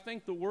that I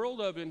think the world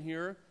of in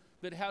here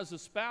that has a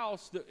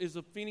spouse that is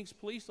a Phoenix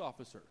police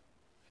officer.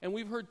 And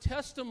we've heard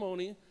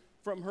testimony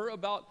from her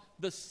about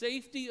the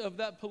safety of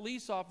that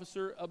police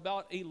officer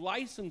about a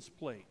license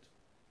plate,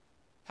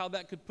 how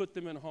that could put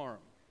them in harm.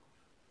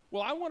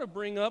 Well, I want to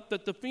bring up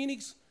that the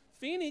Phoenix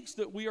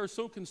that we are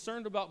so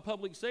concerned about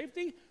public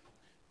safety,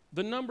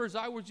 the numbers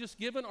I was just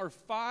given are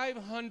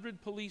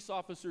 500 police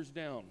officers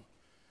down.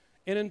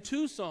 And in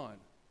Tucson,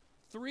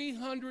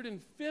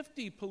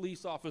 350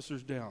 police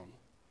officers down.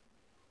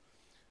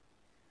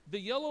 The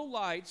yellow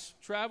lights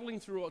traveling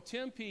through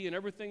Tempe and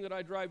everything that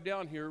I drive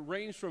down here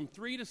range from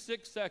 3 to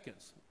 6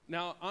 seconds.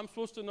 Now, I'm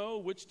supposed to know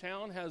which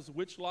town has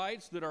which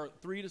lights that are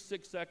 3 to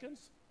 6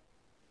 seconds.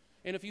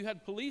 And if you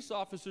had police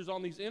officers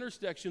on these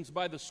intersections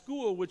by the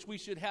school, which we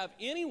should have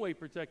anyway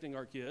protecting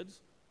our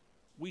kids,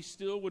 we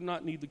still would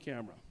not need the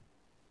camera.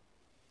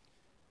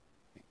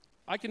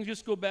 I can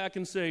just go back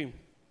and say,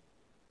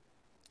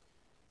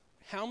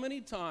 how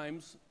many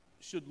times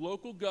should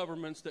local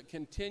governments that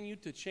continue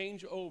to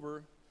change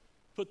over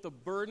put the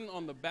burden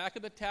on the back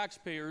of the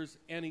taxpayers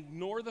and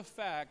ignore the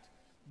fact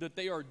that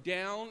they are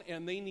down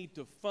and they need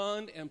to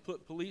fund and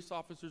put police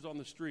officers on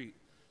the street?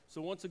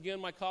 So once again,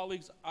 my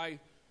colleagues, I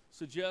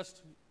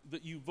suggest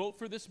that you vote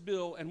for this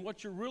bill, and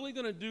what you're really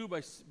going to do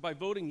by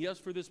voting yes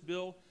for this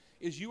bill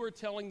is you are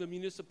telling the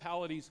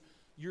municipalities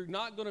you're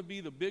not going to be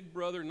the Big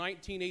Brother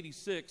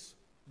 1986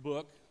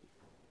 book.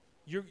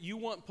 You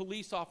want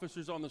police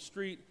officers on the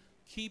street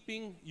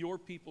keeping your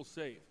people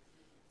safe.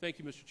 Thank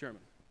you, Mr.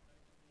 Chairman.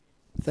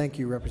 Thank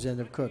you,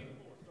 Representative Cook.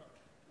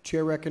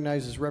 Chair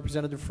recognizes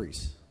Representative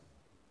Freese.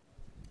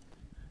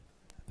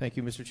 Thank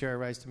you, Mr. Chair. I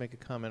rise to make a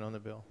comment on the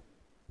bill.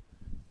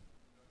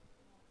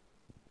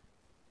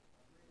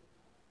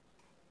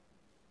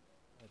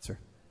 Sir.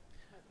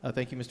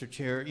 Thank you, Mr.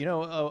 Chair. You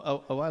know,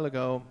 a while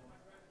ago,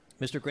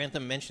 Mr.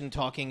 Grantham mentioned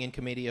talking in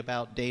committee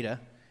about data,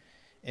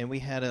 and we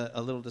had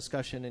a little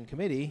discussion in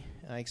committee.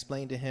 I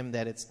explained to him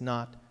that it's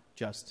not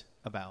just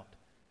about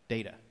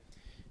data.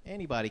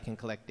 Anybody can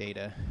collect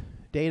data.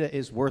 Data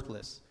is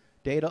worthless.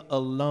 Data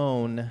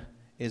alone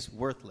is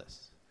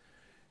worthless.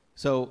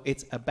 So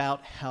it's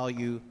about how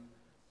you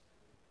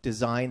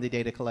design the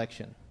data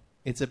collection.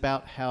 It's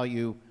about how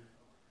you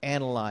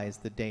analyze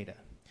the data.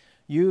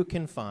 You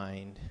can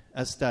find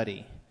a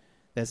study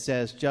that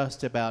says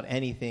just about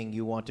anything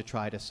you want to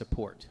try to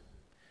support.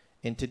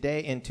 In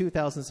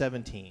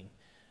 2017,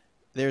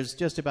 there's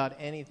just about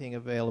anything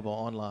available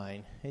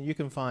online, and you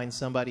can find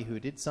somebody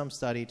who did some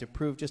study to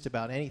prove just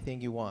about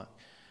anything you want.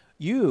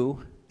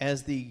 You,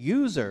 as the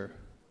user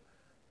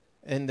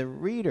and the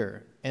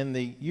reader and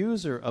the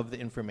user of the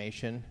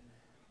information,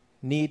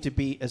 need to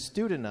be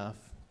astute enough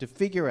to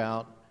figure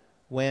out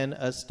when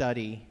a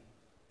study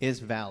is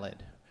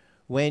valid,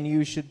 when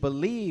you should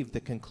believe the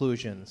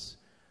conclusions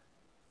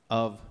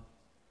of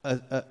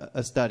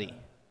a study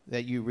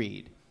that you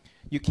read.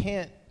 You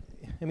can't,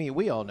 I mean,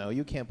 we all know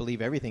you can't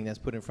believe everything that's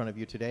put in front of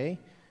you today.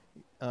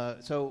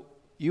 So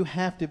you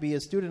have to be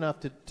astute enough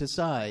to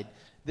decide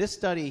this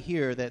study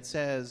here that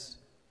says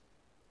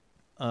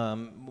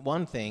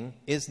one thing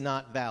is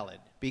not valid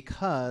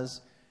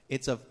because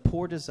it's of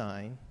poor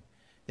design.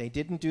 They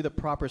didn't do the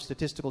proper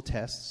statistical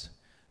tests.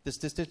 The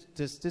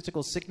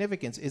statistical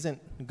significance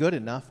isn't good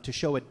enough to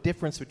show a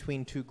difference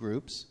between two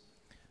groups.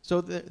 So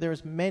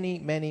there's many,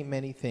 many,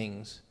 many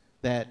things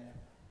that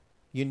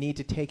you need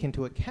to take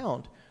into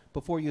account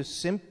before you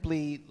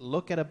simply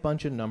look at a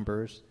bunch of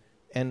numbers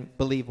and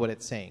believe what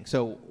it's saying.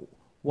 So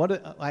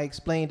what I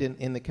explained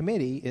in the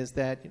committee is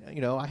that, you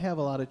know, I have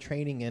a lot of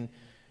training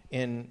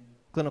in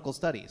clinical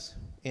studies,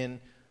 in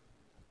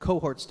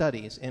cohort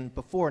studies, in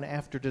before and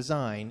after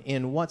design,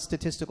 in what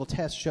statistical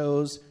test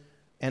shows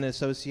an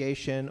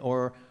association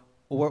or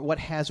what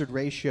hazard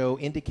ratio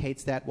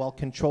indicates that while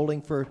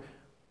controlling for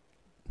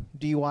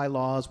DUI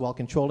laws, while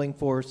controlling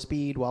for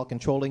speed, while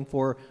controlling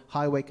for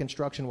highway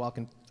construction, while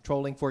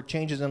controlling for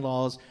changes in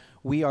laws,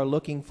 we are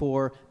looking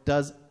for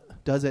does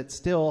it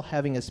still,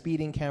 having a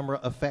speeding camera,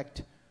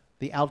 affect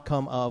the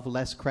outcome of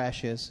less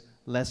crashes,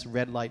 less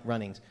red light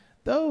runnings?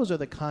 Those are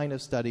the kind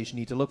of studies you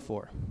need to look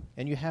for.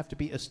 And you have to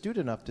be astute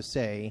enough to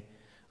say,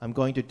 I'm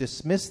going to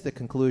dismiss the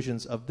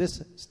conclusions of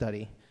this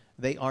study.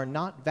 They are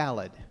not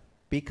valid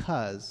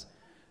because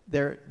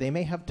they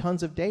may have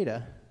tons of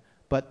data,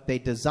 but they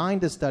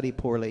designed the study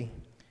poorly.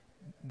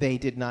 They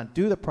did not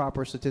do the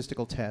proper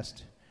statistical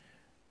test.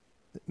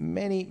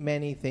 Many,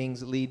 many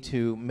things lead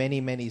to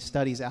many, many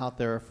studies out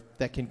there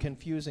that can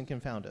confuse and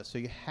confound us. So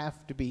you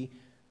have to be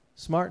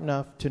smart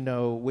enough to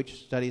know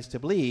which studies to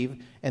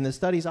believe. And the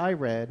studies I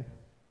read,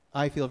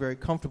 I feel very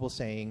comfortable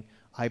saying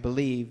I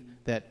believe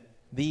that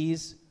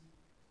these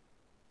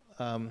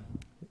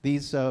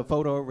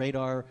photo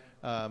radar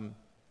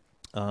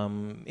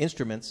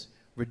instruments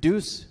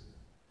reduce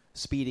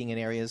speeding in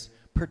areas,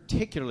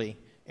 particularly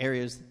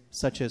areas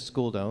such as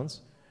school zones.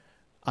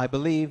 I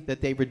believe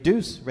that they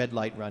reduce red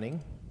light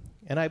running,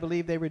 and I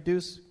believe they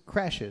reduce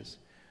crashes.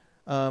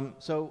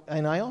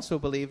 And I also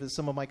believe, as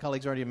some of my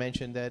colleagues already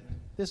mentioned, that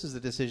this is the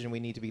decision we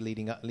need to be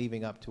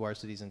leaving up to our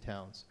cities and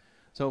towns.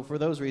 So for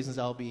those reasons,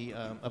 I'll be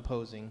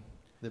opposing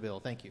the bill.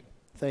 Thank you.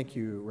 Thank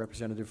you,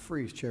 Representative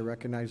Freese. Chair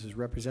recognizes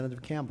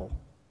Representative Campbell.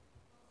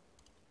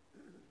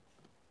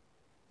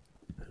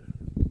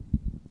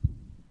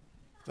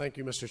 Thank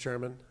you, Mr.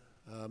 Chairman.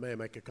 May I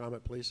make a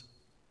comment, please?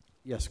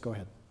 Yes, go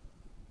ahead.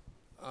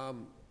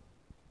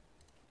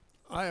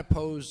 I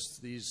oppose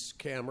these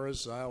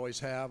cameras. I always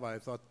have. I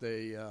thought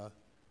they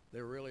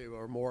really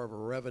are more of a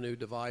revenue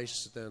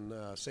device than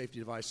safety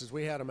devices.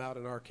 We had them out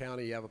in our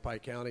county, Yavapai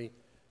County,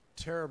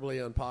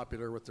 terribly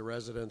unpopular with the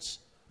residents,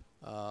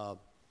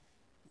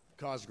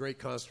 caused great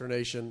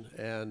consternation,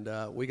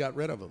 and we got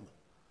rid of them.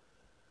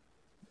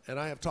 And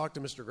I have talked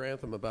to Mr.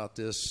 Grantham about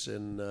this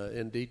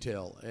in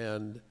detail,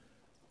 and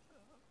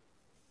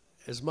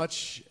as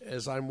much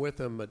as I'm with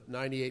him at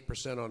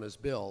 98% on his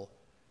bill,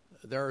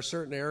 there are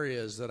certain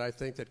areas that I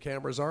think that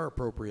cameras are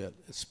appropriate,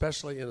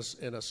 especially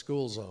in a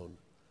school zone.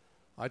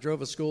 I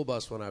drove a school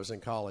bus when I was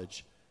in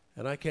college,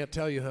 and I can't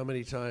tell you how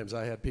many times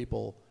I had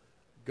people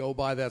go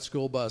by that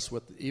school bus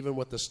even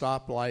with the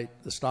stop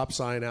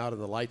sign out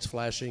and the lights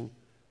flashing.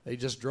 They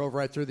just drove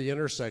right through the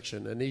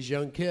intersection, and these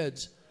young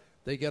kids,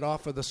 they get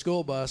off of the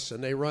school bus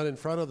and they run in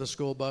front of the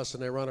school bus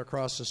and they run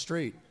across the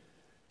street.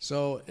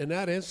 So in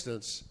that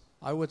instance,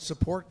 I would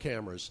support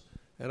cameras,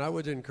 and I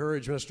would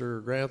encourage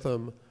Mr.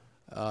 Grantham,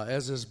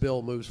 as this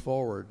bill moves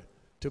forward,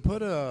 to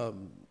put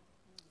an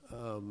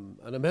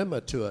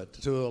amendment to it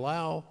to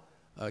allow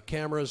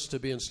cameras to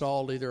be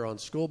installed either on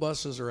school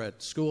buses or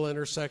at school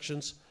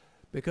intersections,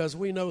 because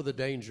we know the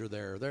danger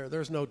there.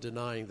 There's no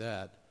denying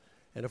that.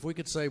 And if we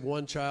could save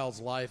one child's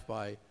life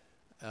by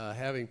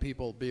having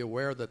people be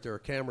aware that there are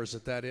cameras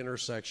at that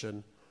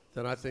intersection,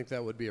 then I think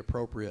that would be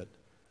appropriate.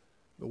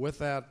 But with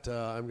that,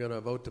 I'm going to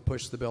vote to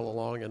push the bill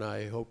along, and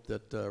I hope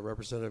that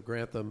Representative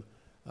Grantham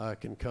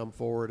can come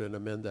forward and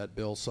amend that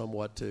bill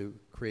somewhat to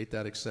create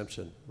that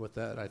exemption. With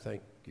that, I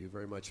thank you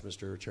very much,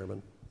 Mr.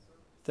 Chairman.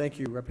 Thank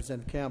you,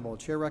 Representative Campbell.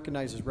 Chair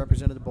recognizes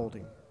Representative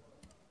Bolding.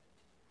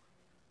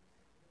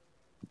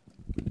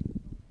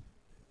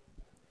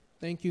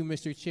 Thank you,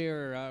 Mr.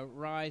 Chair.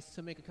 Rise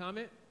to make a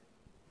comment.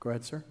 Go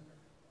ahead, sir.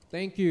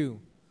 Thank you.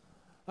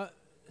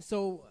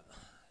 So,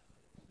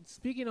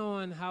 speaking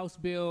on House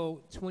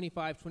Bill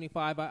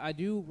 2525, I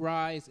do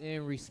rise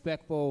in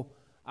respectful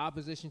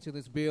opposition to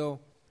this bill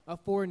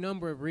for a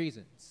number of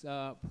reasons.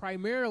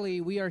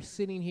 Primarily, we are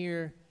sitting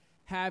here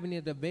having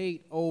a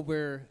debate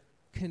over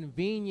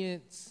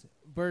convenience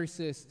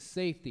versus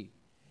safety.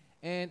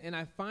 And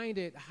I find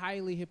it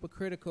highly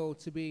hypocritical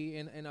to be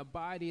in a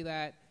body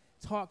that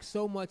talks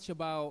so much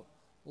about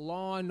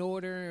law and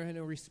order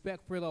and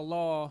respect for the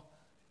law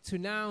to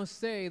now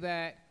say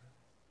that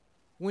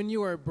when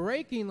you are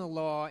breaking the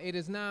law, it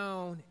is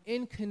now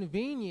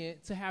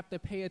inconvenient to have to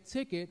pay a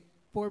ticket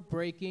for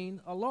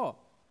breaking a law.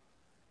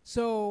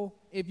 So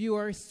if you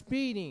are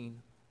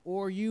speeding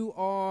or you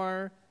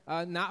are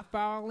not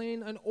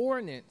following an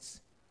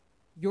ordinance,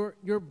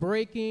 you're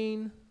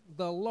breaking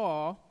the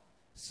law,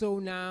 so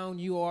now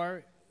you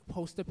are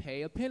supposed to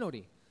pay a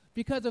penalty.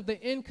 Because of the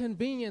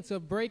inconvenience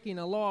of breaking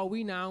a law,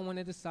 we now want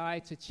to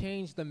decide to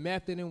change the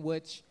method in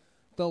which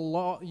the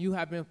law you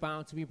have been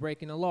found to be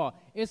breaking the law.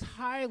 It's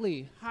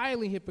highly,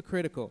 highly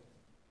hypocritical.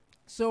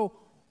 So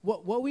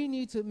what we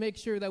need to make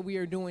sure that we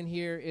are doing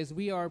here is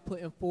we are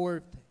putting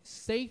forth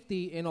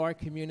safety in our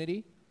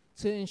community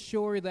to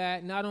ensure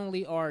that not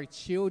only our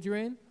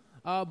children,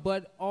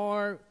 but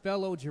our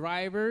fellow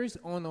drivers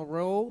on the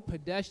road,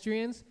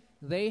 pedestrians,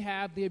 they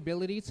have the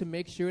ability to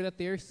make sure that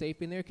they're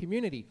safe in their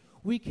community.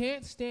 We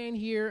can't stand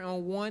here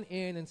on one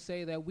end and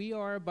say that we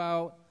are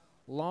about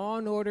law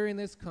and order in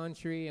this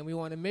country and we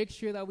want to make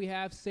sure that we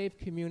have safe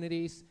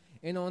communities,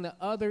 and on the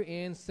other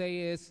end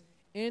say it's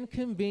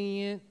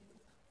inconvenient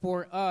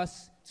for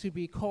us to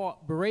be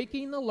caught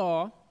breaking the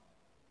law,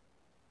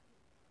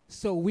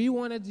 so we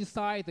want to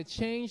decide to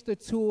change the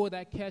tool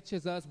that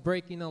catches us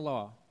breaking the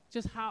law.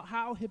 Just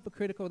how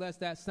hypocritical does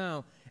that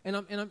sound? And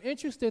I'm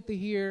interested to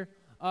hear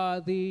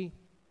the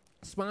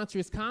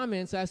sponsor's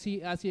comments as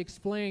he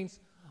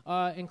explains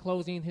in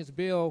closing his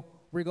bill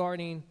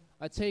regarding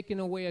taking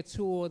away a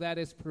tool that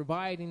is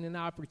providing an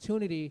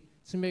opportunity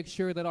to make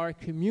sure that our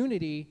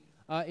community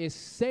is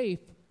safe,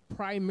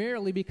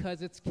 primarily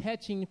because it's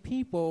catching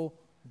people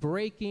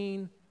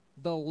breaking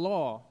the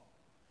law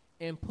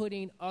and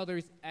putting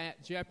others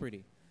at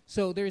jeopardy.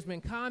 So there's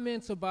been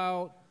comments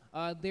about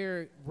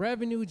their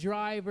revenue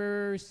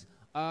drivers,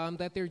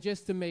 that they're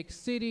just to make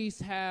cities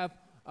have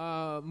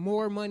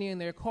more money in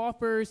their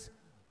coffers.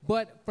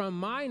 But from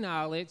my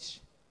knowledge,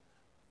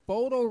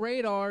 photo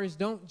radars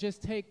don't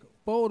just take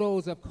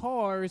photos of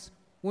cars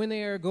when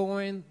they are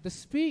going the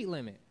speed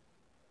limit.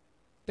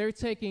 They're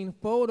taking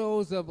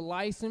photos of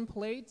license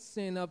plates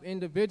and of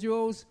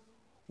individuals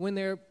when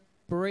they're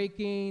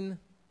breaking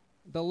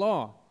the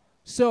law.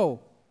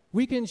 So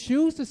we can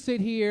choose to sit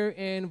here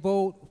and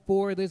vote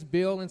for this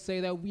bill and say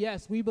that,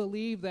 yes, we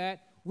believe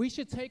that we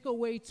should take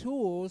away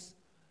tools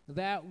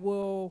that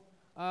will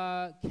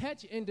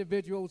catch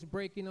individuals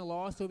breaking the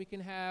law so we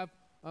can have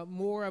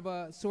more of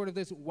a sort of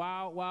this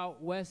wild, wild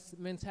west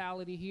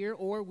mentality here,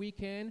 or we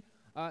can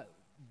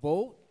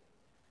vote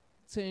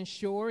to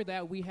ensure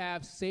that we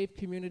have safe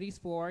communities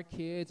for our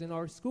kids in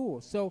our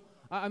schools. So,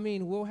 I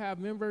mean, we'll have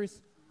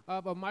members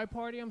of my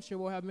party. I'm sure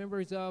we'll have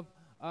members of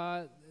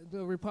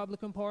the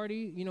Republican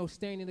Party, you know,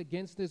 standing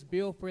against this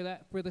bill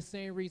for the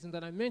same reason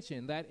that I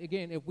mentioned. That,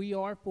 again, if we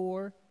are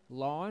for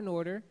law and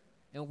order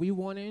and we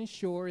want to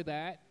ensure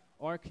that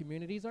our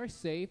communities are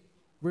safe,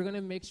 we're going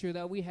to make sure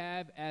that we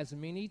have as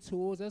many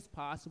tools as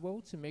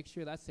possible to make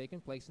sure that's taking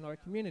place in our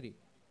community.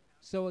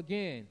 So,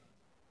 again,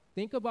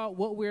 think about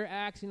what we're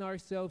asking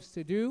ourselves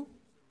to do.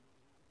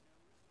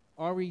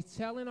 Are we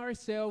telling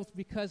ourselves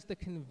because the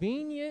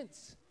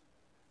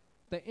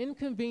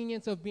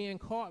inconvenience of being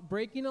caught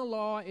breaking a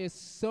law is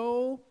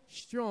so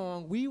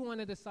strong, we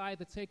want to decide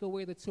to take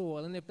away the tool?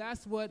 And if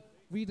that's what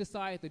we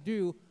decide to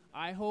do,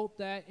 I hope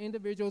that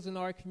individuals in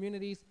our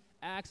communities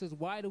ask us,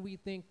 why do we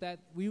think that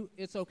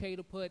it's okay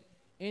to put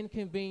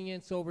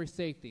inconvenience over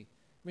safety?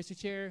 Mr.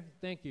 Chair,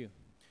 thank you.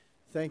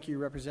 Thank you,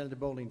 Representative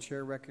Boulding.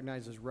 Chair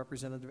recognizes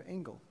Representative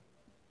Engel.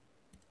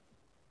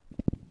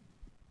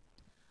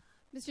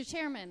 Mr.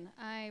 Chairman,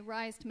 I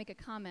rise to make a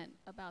comment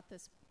about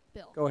this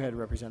bill. Go ahead,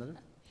 Representative.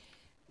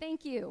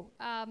 Thank you.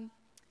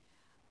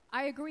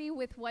 I agree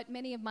with what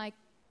many of my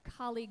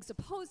colleagues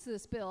opposed to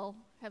this bill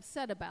have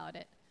said about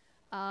it.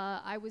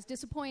 I was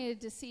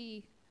disappointed to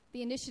see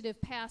the initiative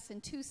pass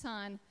in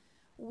Tucson,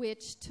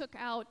 which took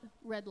out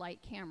red light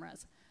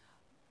cameras.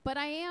 But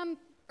I am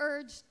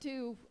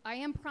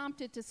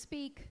prompted to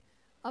speak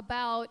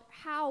about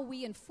how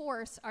we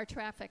enforce our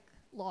traffic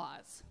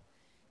laws.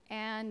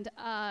 And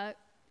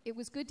it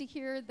was good to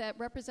hear that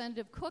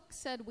Representative Cook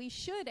said we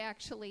should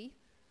actually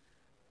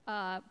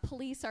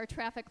police our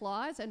traffic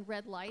laws and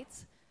red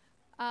lights.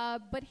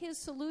 But his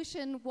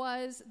solution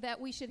was that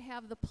we should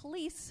have the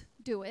police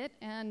do it,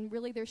 and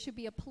really there should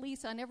be a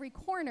police on every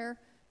corner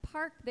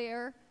parked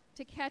there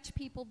to catch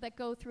people that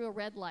go through a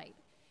red light.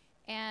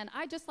 And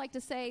I'd just like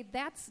to say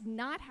that's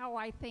not how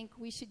I think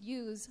we should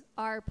use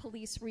our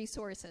police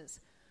resources.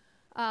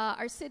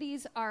 Our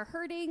cities are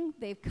hurting.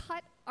 They've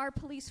cut our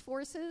police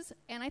forces,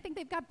 and I think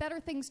they've got better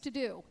things to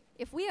do.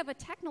 If we have a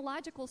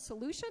technological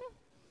solution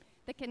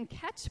that can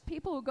catch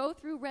people who go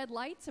through red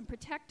lights and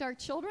protect our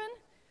children,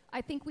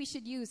 I think we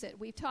should use it.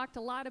 We've talked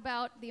a lot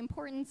about the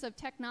importance of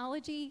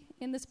technology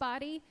in this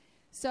body,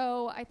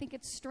 so I think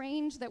it's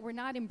strange that we're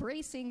not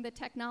embracing the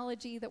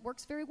technology that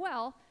works very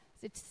well.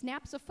 It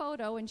snaps a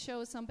photo and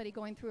shows somebody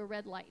going through a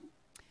red light.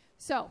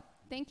 So,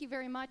 thank you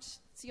very much.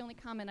 It's the only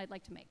comment I'd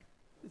like to make.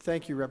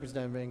 Thank you,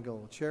 Representative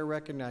Engel. Chair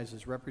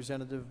recognizes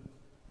Representative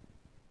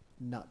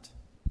Nutt.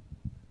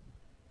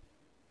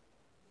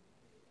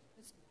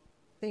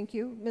 Thank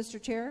you,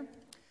 Mr. Chair.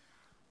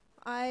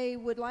 I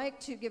would like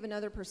to give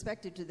another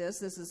perspective to this.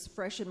 This is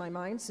fresh in my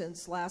mind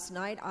since last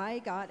night. I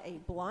got a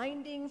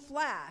blinding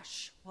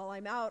flash while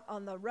I'm out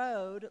on the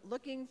road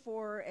looking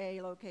for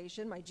a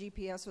location. My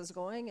GPS was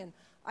going, and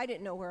I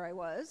didn't know where I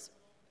was.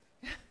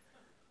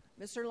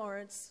 Mr.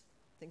 Lawrence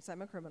thinks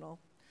I'm a criminal.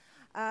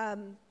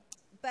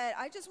 But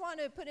I just want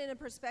to put in a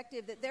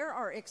perspective that there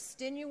are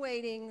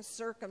extenuating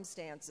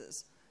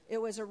circumstances. It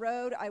was a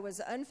road I was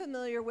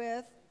unfamiliar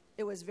with.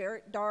 It was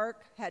very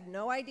dark, had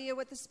no idea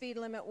what the speed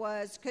limit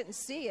was, couldn't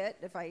see it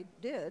if I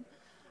did.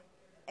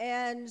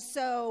 And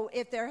so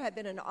if there had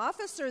been an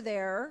officer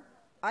there,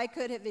 I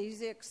could have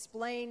easily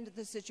explained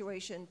the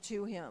situation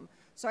to him.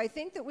 So I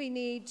think that we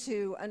need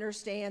to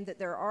understand that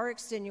there are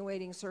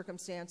extenuating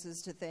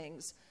circumstances to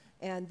things,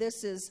 and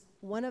this is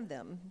one of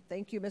them.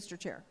 Thank you, Mr.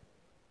 Chair.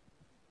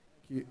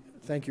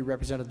 Thank you,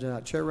 Representative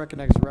Nutt. Chair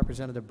recognizes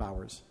Representative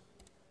Bowers.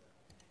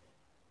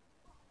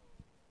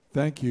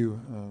 Thank you,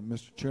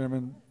 Mr.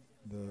 Chairman.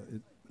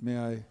 May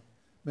I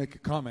make a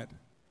comment?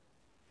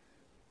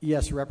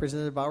 Yes,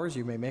 Representative Bowers,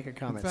 you may make a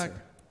comment, In fact,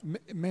 sir.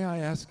 May I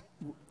ask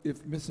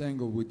if Ms.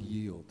 Engel would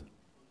yield?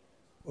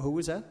 Who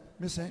was that?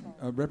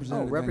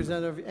 Representative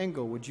Representative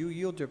Engel, would you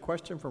yield to a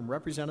question from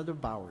Representative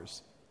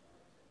Bowers?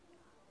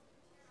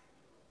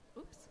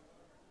 Oops.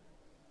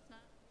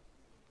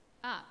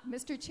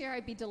 Mr. Chair,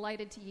 I'd be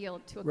delighted to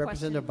yield to a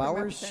Representative question.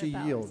 Bowers, she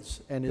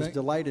yields and is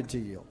delighted to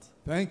yield.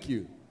 Thank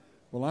you.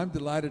 Well, I'm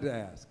delighted to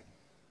ask.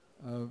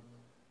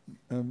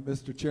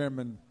 Mr.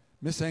 Chairman,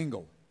 Ms.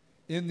 Engel,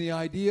 in the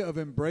idea of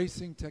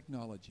embracing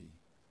technology,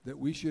 that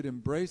we should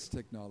embrace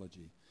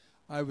technology,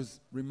 I was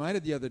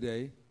reminded the other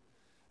day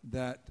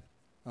that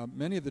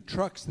many of the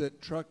trucks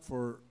that truck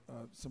for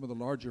some of the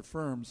larger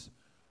firms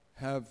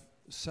have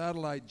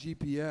satellite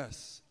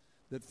GPS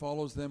that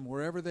follows them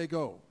wherever they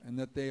go, and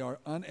that they are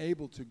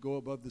unable to go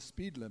above the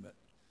speed limit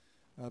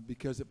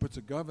because it puts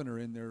a governor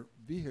in their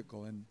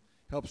vehicle and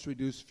helps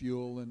reduce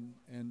fuel,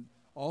 and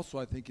also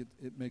I think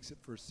it makes it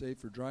for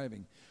safer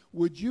driving.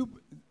 Would you,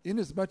 in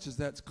as much as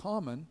that's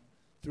common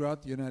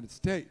throughout the United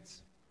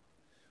States,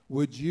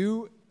 would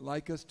you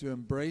like us to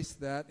embrace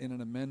that in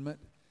an amendment,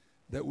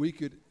 that we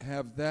could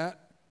have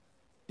that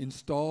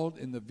installed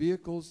in the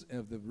vehicles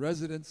of the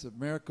residents of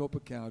Maricopa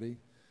County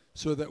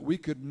so that we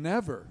could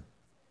never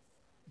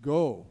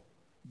go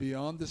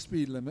beyond the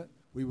speed limit.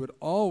 We would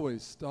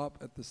always stop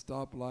at the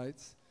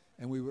stoplights,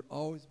 and we would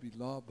always be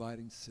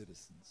law-abiding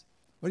citizens.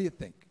 What do you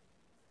think?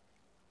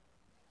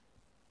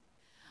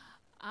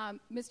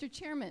 Mr.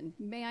 Chairman,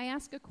 may I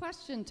ask a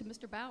question to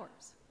Mr.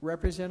 Bowers?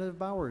 Representative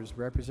Bowers,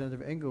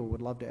 Representative Engel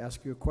would love to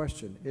ask you a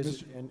question.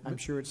 And I'm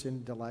sure it's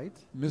in delight.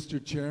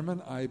 Mr.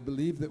 Chairman, I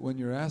believe that when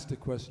you're asked a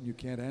question, you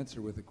can't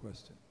answer with a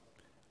question.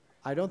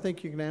 I don't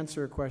think you can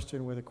answer a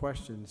question with a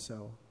question,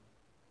 so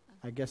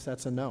I guess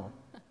that's a no.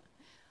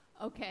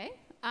 Okay.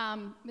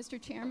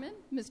 Mr. Chairman,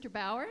 Mr.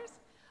 Bowers,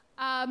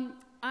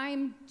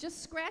 I'm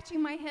just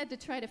scratching my head to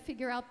try to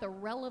figure out the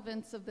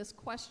relevance of this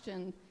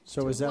question.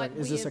 So is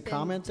this a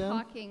comment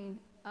then?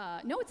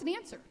 No, it's an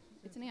answer.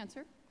 It's an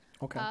answer.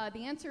 Okay.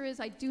 The answer is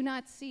I do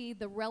not see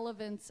the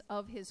relevance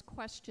of his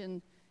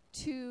question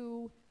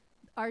to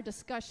our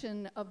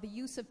discussion of the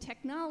use of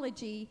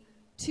technology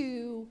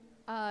to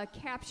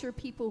capture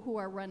people who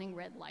are running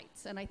red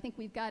lights. And I think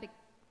we've got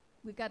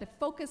to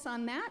focus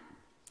on that,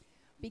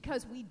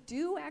 because we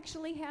do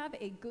actually have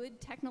a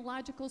good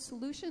technological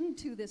solution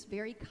to this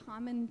very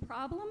common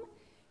problem.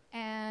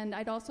 And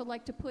I'd also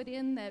like to put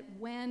in that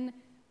when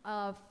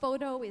a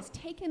photo is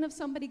taken of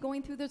somebody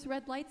going through those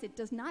red lights, it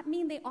does not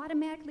mean they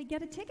automatically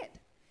get a ticket.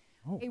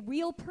 Oh. A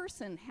real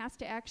person has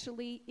to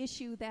actually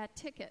issue that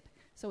ticket.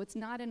 So it's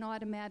not an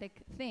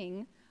automatic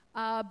thing,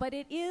 but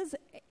it is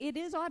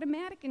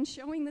automatic in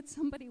showing that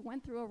somebody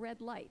went through a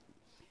red light.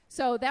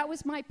 So that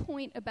was my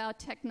point about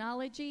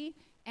technology.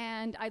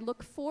 And I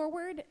look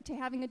forward to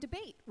having a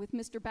debate with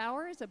Mr.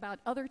 Bowers about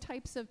other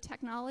types of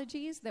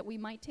technologies that we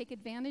might take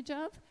advantage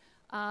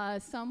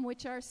of, some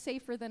which are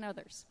safer than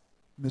others.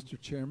 Mr.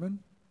 Chairman,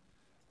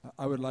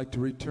 I would like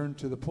to return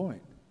to the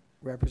point.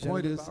 Representative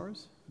Point is,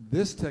 Bowers?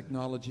 this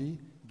technology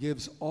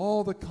gives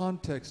all the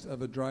context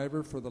of a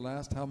driver for the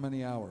last how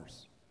many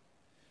hours.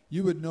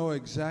 You would know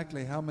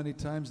exactly how many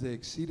times they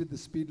exceeded the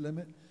speed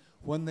limit,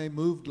 when they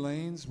moved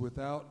lanes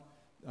without,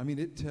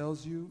 it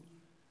tells you,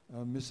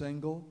 Ms.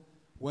 Engel,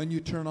 when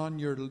you turn on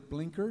your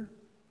blinker,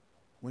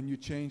 when you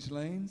change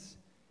lanes,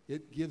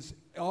 it gives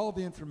all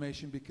the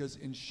information, because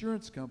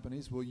insurance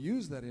companies will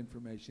use that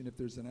information if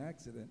there's an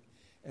accident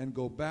and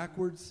go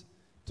backwards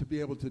to be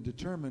able to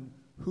determine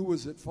who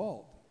was at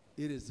fault.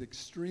 It is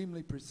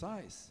extremely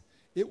precise.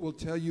 It will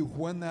tell you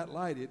when that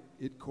light,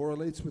 it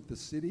correlates with the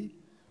city,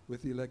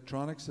 with the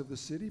electronics of the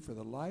city for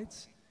the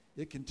lights.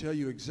 It can tell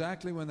you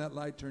exactly when that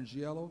light turns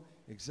yellow,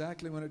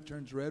 exactly when it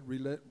turns red,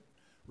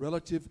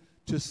 relative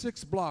to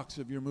 6 blocks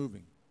of your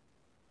moving,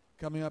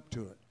 coming up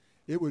to it.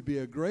 It would be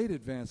a great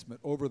advancement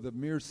over the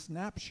mere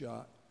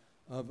snapshot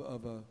of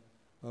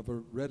a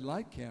red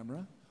light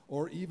camera,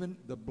 or even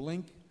the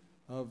blink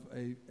of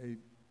a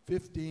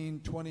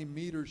 15, 20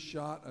 meter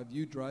shot of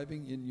you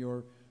driving in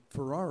your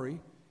Ferrari.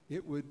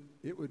 It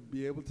would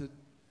be able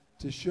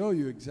to show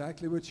you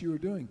exactly what you were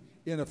doing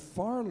in a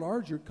far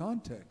larger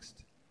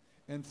context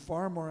and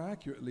far more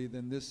accurately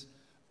than this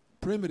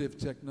primitive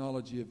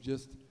technology of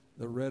just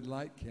the red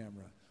light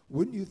camera.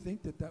 Wouldn't you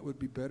think that would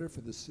be better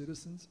for the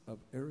citizens of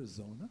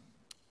Arizona?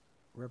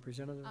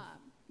 Representative?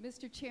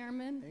 Mr.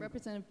 Chairman,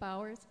 Representative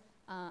Bowers,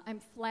 I'm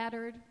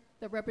flattered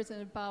that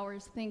Representative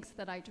Bowers thinks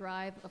that I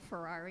drive a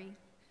Ferrari.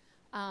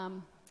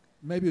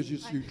 Maybe it's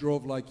just you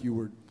drove like you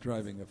were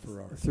driving a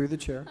Ferrari. Through the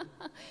chair.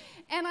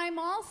 And I'm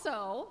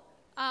also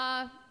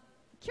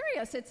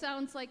curious. It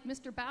sounds like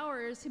Mr.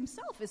 Bowers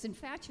himself is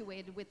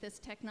infatuated with this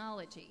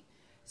technology.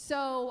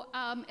 So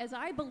as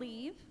I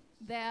believe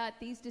that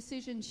these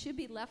decisions should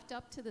be left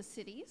up to the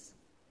cities,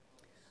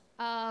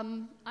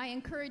 I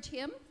encourage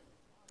him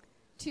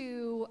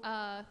to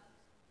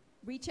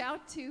reach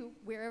out to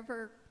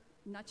wherever,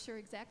 I'm not sure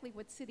exactly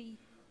what city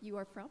you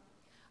are from,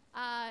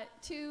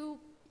 to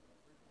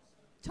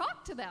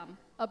talk to them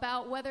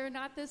about whether or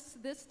not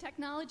this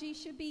technology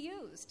should be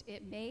used.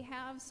 It may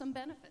have some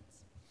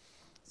benefits.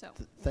 So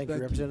Thank you,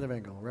 Representative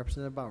Engel.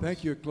 Representative Bowers.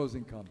 Thank you. A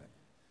closing comment.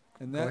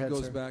 And that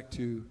goes back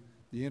to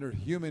the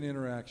human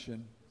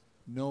interaction,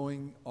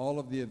 knowing all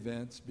of the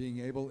events, being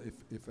able,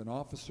 if an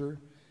officer,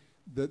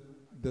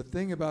 the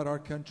thing about our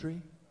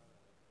country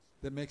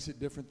that makes it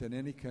different than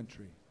any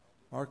country,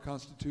 our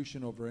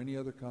Constitution over any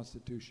other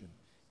Constitution,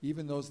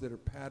 even those that are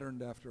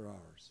patterned after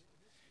ours,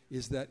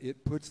 is that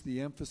it puts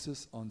the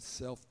emphasis on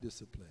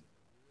self-discipline.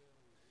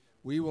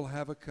 We will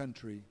have a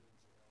country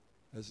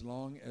as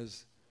long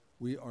as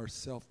we are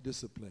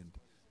self-disciplined.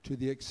 To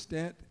the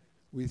extent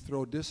we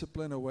throw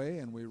discipline away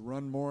and we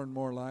run more and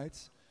more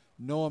lights,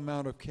 no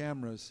amount of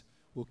cameras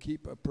will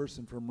keep a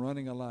person from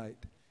running a light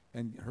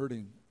and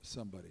hurting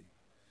somebody.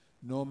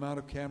 No amount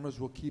of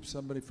cameras will keep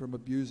somebody from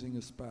abusing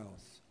a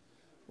spouse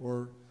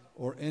or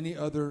any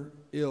other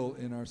ill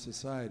in our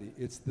society.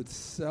 It's the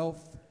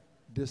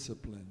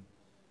self-discipline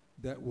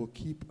that will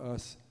keep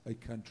us a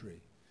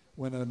country.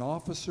 When an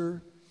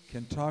officer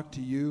can talk to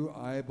you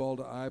eyeball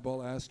to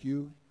eyeball, ask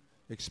you,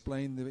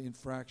 explain the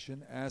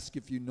infraction, ask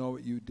if you know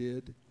what you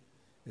did,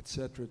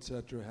 etc.,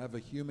 have a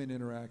human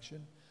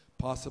interaction,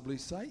 possibly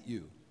cite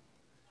you.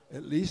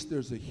 At least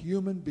there's a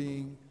human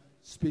being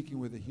speaking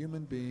with a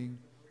human being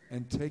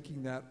and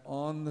taking that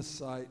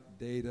on-the-site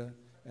data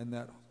and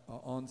that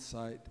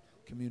on-site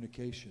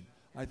communication.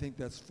 I think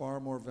that's far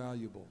more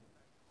valuable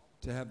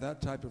to have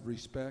that type of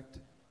respect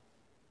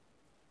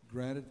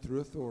granted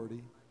through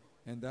authority,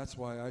 and that's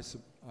why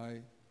I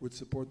would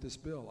support this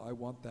bill. I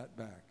want that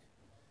back.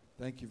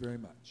 Thank you very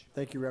much.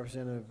 Thank you,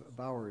 Representative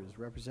Bowers.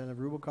 Representative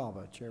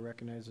Rubalcaba. Chair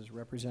recognizes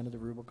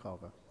Representative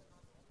Rubalcaba.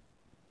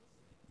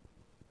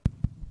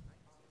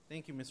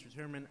 Thank you, Mr.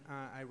 Chairman.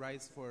 I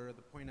rise for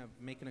the point of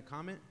making a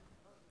comment.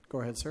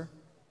 Go ahead, sir.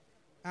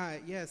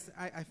 Yes,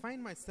 I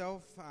find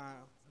myself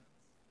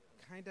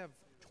kind of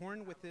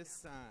torn with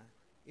this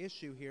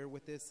issue here,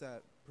 with this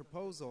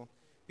proposal,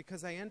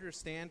 because I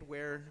understand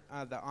where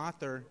the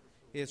author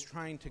is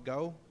trying to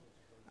go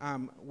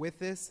with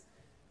this.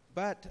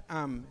 But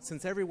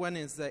since everyone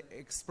is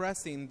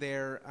expressing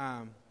their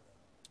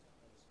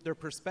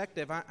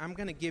perspective, I'm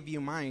going to give you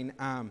mine.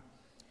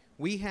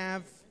 We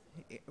have,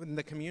 in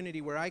the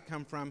community where I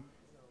come from,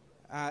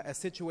 a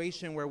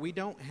situation where we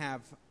don't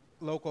have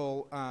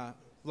local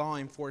law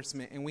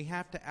enforcement, and we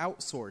have to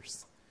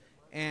outsource.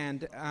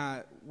 And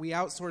we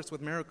outsource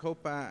with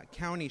Maricopa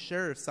County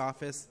Sheriff's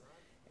Office,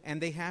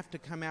 and they have to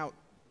come out.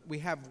 We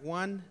have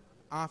one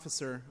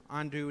officer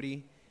on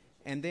duty,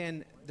 and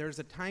then there's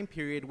a time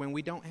period when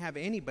we don't have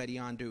anybody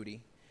on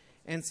duty.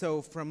 And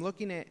so from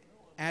looking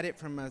at it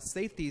from a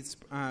safety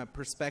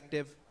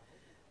perspective,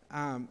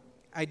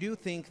 I do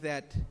think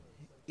that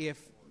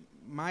if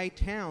my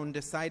town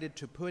decided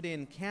to put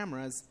in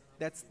cameras,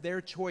 that's their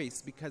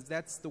choice, because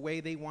that's the way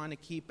they want to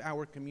keep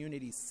our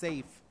community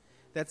safe.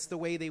 That's the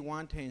way they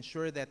want to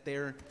ensure that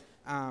they're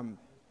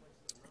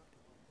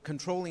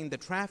controlling the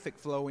traffic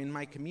flow in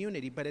my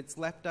community, but it's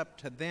left up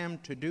to them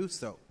to do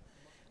so.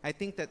 I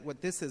think that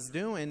what this is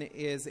doing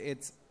is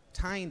it's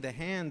tying the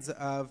hands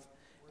of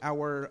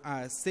our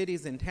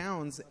cities and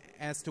towns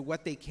as to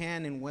what they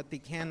can and what they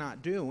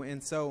cannot do.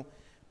 And so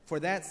for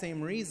that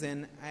same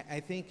reason, I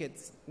think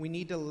we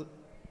need to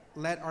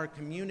let our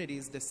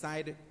communities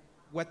decide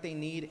what they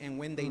need and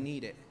when they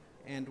need it.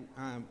 And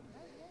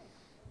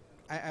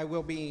I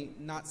will be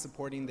not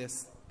supporting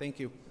this. Thank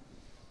you.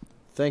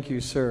 Thank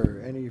you,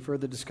 sir. Any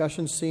further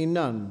discussion? Seeing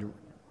none.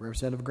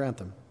 Representative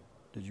Grantham,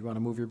 did you want to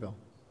move your bill?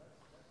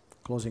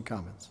 Closing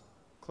comments.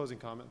 Closing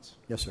comments.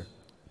 Yes, sir.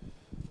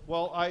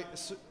 Well, I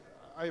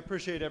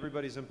appreciate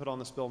everybody's input on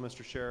this bill,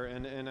 Mr. Chair,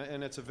 and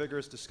it's a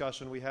vigorous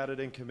discussion. We had it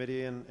in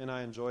committee, and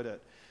I enjoyed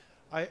it.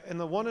 In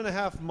the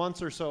 1.5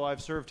 months or so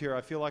I've served here,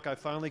 I feel like I've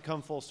finally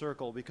come full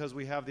circle, because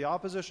we have the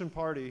opposition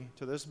party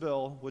to this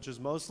bill, which is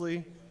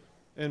mostly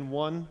in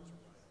one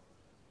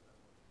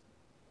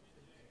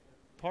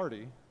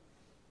party,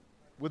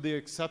 with the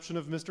exception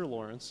of Mr.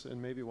 Lawrence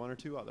and maybe one or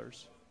two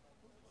others.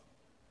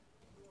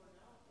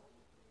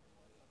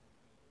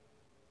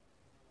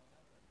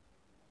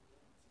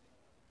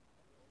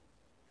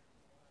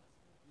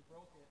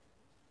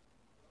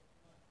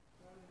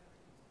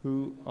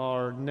 Who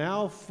are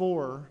now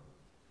for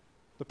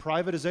the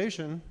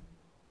privatization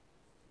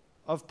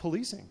of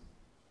policing.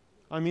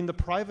 I mean, the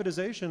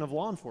privatization of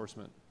law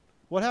enforcement.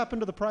 What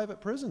happened to the private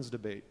prisons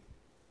debate?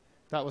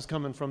 That was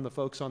coming from the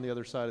folks on the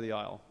other side of the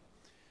aisle.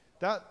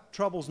 That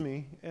troubles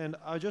me, and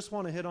I just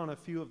want to hit on a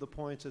few of the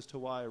points as to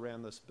why I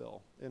ran this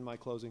bill in my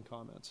closing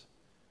comments.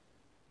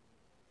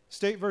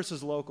 State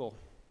versus local.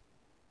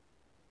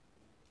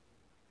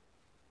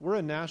 We're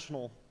a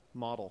national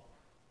model,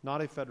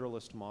 not a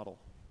federalist model.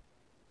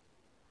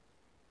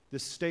 The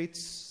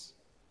states,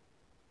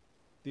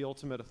 the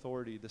ultimate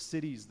authority, the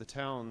cities, the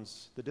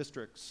towns, the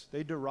districts,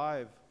 they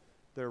derive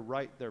their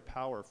right, their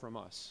power from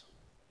us.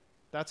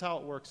 That's how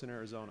it works in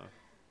Arizona.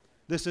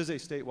 This is a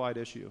statewide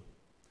issue.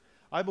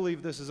 I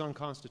believe this is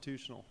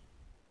unconstitutional,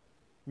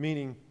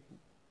 meaning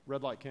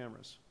red light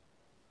cameras.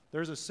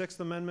 There's a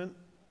 6th Amendment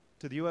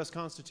to the U.S.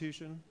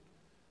 Constitution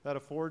that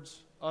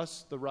affords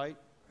us the right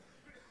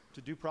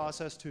to due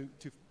process, to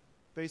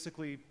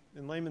basically,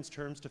 in layman's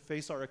terms, to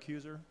face our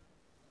accuser.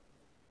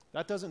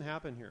 That doesn't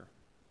happen here.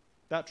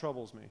 That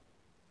troubles me.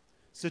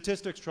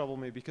 Statistics trouble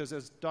me because,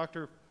 as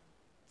Dr.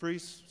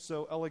 Freese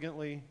so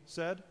elegantly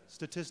said,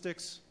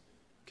 statistics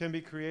can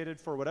be created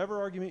for whatever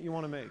argument you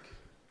want to make.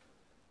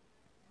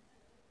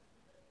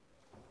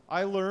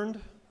 I learned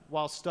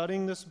while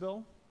studying this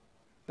bill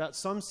that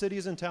some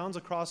cities and towns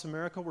across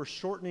America were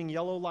shortening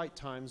yellow light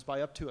times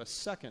by up to a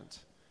second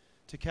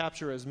to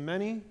capture as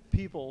many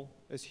people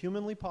as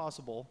humanly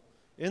possible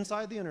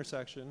inside the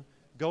intersection,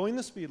 going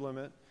the speed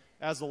limit,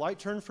 as the light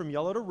turned from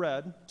yellow to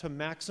red to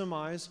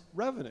maximize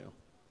revenue.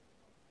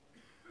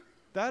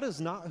 That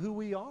is not who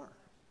we are.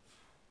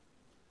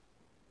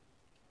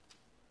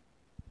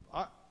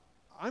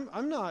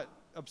 I'm not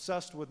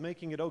obsessed with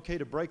making it okay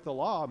to break the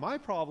law. My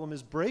problem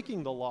is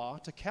breaking the law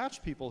to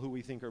catch people who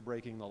we think are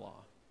breaking the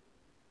law.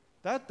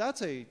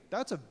 That's a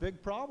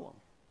big problem.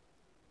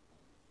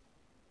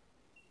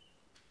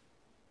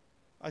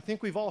 I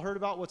think we've all heard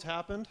about what's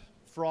happened.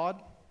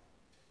 Fraud.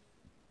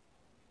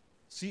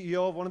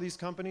 CEO of one of these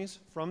companies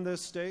from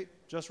this state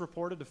just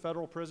reported to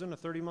federal prison a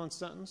 30-month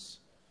sentence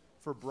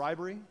for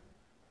bribery.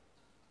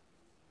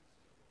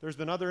 There's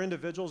been other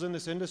individuals in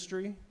this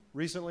industry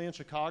recently in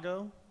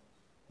Chicago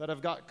that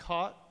have got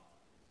caught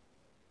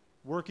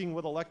working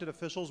with elected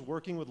officials,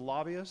 working with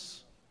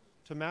lobbyists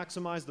to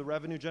maximize the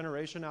revenue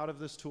generation out of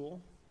this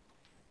tool.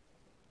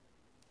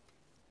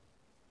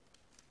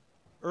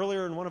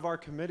 Earlier in one of our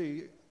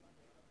committee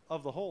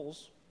of the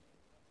wholes,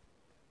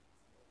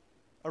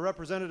 a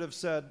representative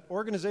said,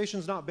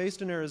 organizations not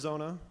based in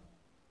Arizona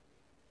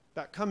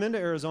that come into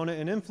Arizona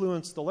and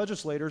influence the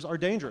legislators are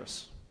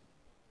dangerous.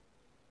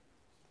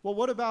 Well,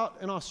 what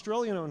about an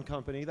Australian-owned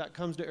company that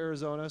comes to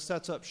Arizona,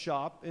 sets up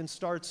shop, and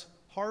starts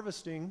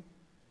harvesting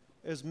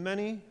as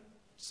many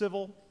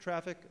civil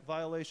traffic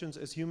violations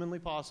as humanly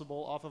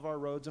possible off of our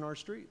roads and our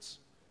streets?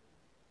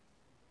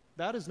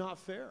 That is not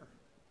fair.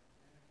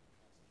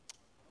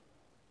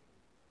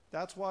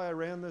 That's why I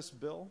ran this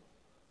bill.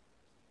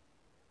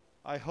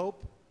 I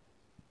hope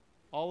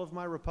all of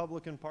my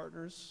Republican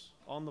partners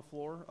on the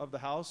floor of the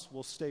House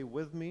will stay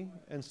with me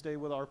and stay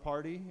with our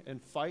party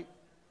and fight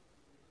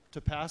to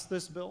pass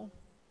this bill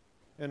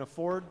and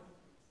afford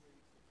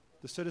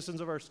the citizens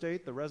of our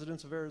state, the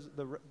residents of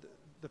Arizona,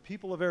 the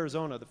people of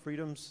Arizona, the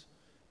freedoms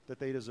that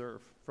they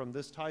deserve from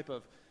this type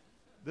of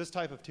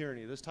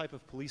tyranny, this type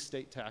of police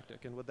state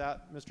tactic. And with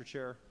that, Mr.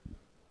 Chair,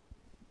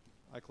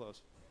 I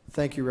close.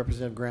 Thank you,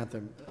 Representative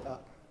Grantham.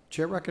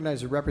 Chair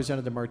recognizes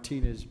Representative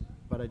Martinez,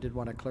 but I did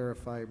want to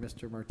clarify,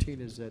 Mr.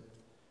 Martinez, that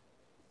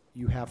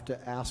you have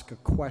to ask a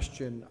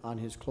question on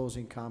his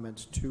closing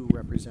comments to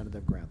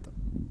Representative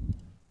Grantham.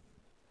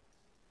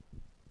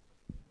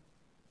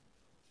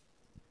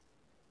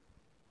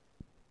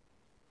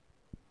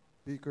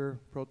 Speaker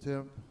Pro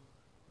Tem,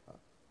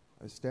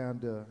 I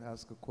stand to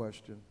ask a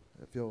question.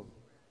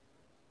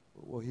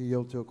 Will he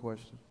yield to a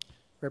question?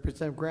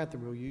 Representative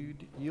Grantham, will you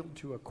yield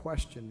to a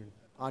question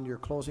on your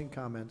closing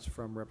comments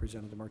from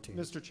Representative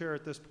Martinez? Mr. Chair,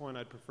 at this point,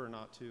 I'd prefer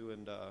not to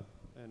and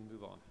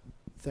move on.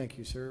 Thank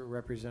you, sir.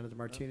 Representative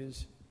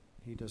Martinez,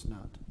 he does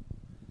not.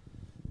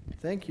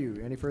 Thank you.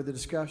 Any further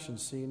discussion?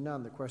 Seeing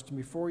none. The question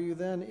before you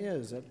then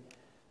is that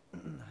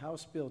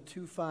House Bill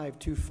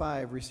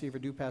 2525 receive a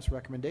due pass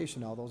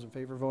recommendation. All those in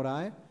favor vote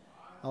aye.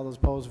 All those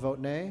opposed vote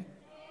nay.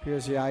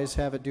 Appears the ayes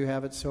have it, do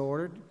have it, so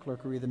ordered.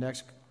 Clerk will read the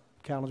next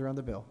calendar on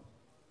the bill.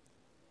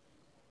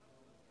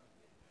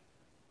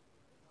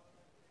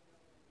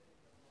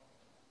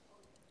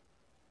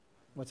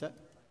 What's that?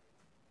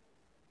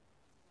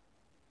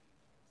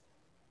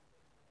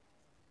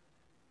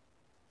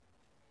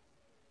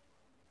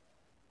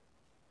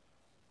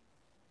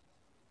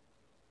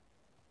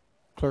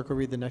 Clerk will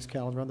read the next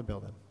calendar on the bill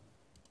then.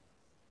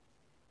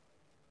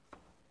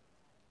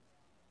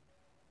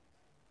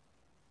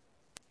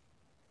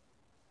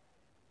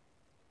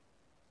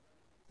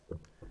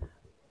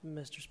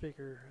 Mr.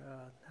 Speaker,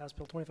 House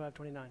Bill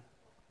 2529.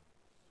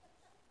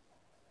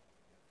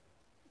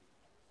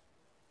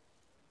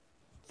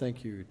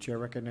 Thank you. Chair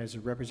recognizes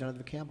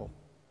Representative Campbell.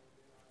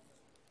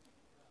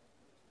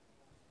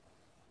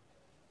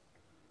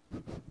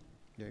 There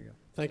you go.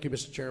 Thank you,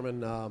 Mr.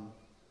 Chairman.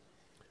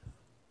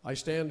 I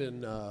stand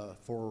in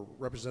for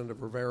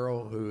Representative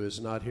Rivero, who is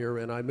not here,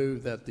 and I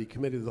move that the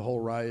Committee of the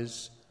Whole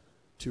rise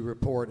to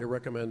report and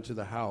recommend to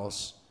the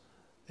House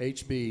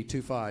HB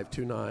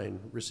 2529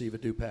 receive a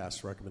due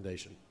pass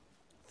recommendation.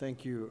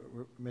 Thank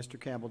you. Mr.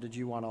 Campbell, did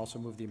you want to also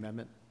move the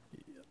amendment?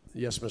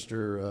 Yes,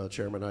 Mr.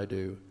 Chairman, I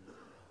do.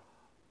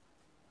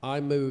 I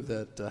move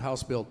that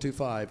House Bill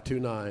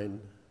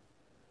 2529,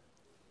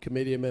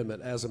 committee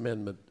amendment as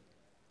amendment.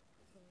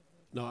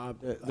 No,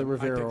 the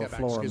Rivero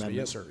floor Excuse amendment. me.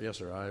 Yes, sir. Yes,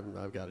 sir.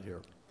 I've got it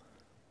here.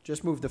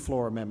 Just move the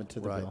floor amendment to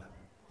the Right.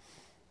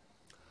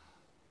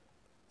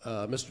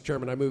 bill. Mr.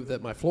 Chairman, I move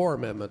that my floor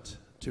amendment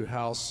to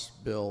House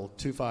Bill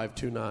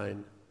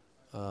 2529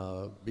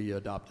 be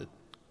adopted.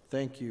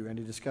 Thank you.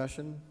 Any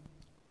discussion?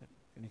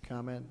 Any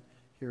comment?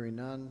 Hearing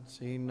none,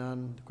 seeing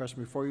none. The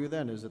question before you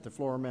then is that the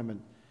floor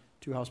amendment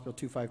to House Bill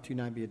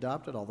 2529 be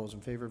adopted. All those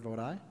in favor vote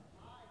aye.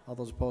 All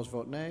those opposed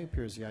vote nay.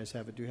 Appears the ayes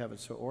have it, do have it,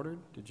 so ordered.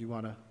 Did you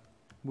want to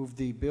move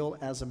the bill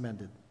as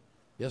amended?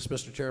 Yes,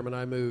 Mr. Chairman,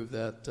 I move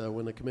that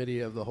when the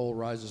Committee of the Whole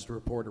rises to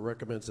report, it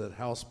recommends that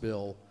House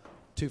Bill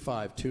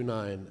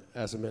 2529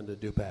 as amended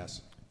do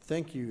pass.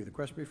 Thank you. The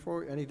question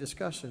before, any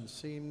discussion?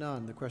 Seeing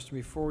none. The question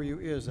before you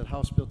is that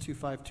House Bill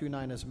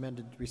 2529 as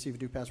amended receive a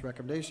due pass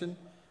recommendation.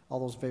 All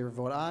those in favor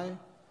vote aye.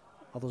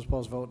 All those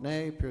opposed vote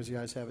nay. Appears the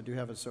ayes have it, do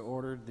have it, so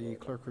ordered. The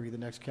clerk will read the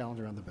next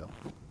calendar on the bill.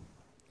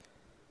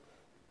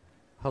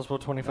 House Bill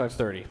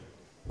 2530.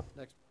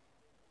 Next.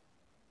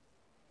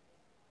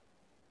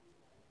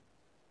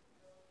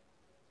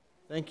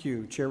 Thank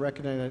you. Chair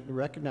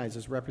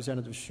recognizes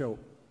Representative Shope.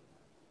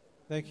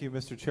 Thank you,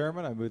 Mr.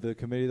 Chairman. I move the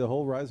Committee of the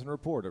Whole rise and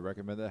report. I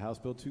recommend that House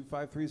Bill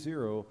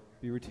 2530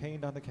 be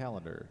retained on the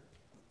calendar.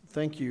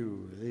 Thank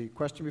you. The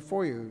question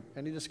before you,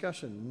 any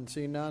discussion?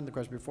 Seeing none, the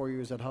question before you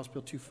is that House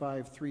Bill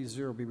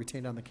 2530 be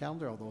retained on the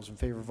calendar. All those in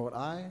favor vote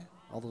aye.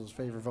 All those in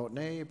favor vote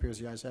nay. Appears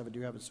the ayes have it, do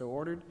have it, so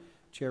ordered.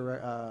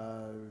 Chair,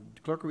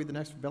 clerk will read the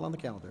next bill on the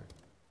calendar.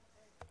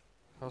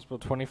 House Bill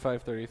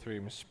 2533,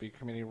 Mr. Speaker,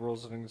 Committee on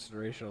Rules and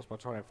Consideration. House Bill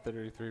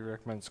 2533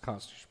 recommends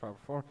Constitution proper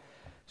form.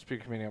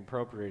 Speaker, Committee on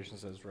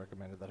Appropriations has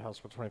recommended that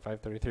House Bill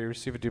 2533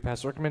 receive a due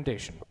pass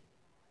recommendation.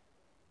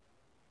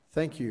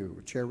 Thank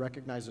you. Chair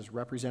recognizes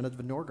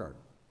Representative Norgard.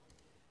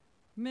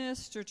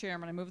 Mr.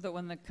 Chairman, I move that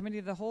when the Committee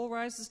of the Whole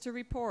rises to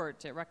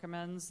report, it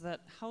recommends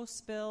that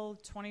House Bill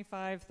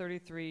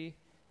 2533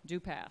 do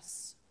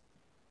pass.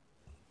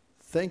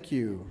 Thank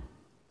you.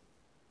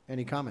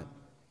 Any comment?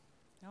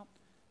 Nope.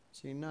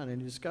 Seeing none.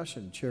 Any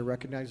discussion? Chair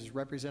recognizes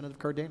Representative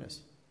Cardenas.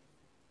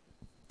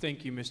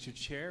 Thank you, Mr.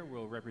 Chair.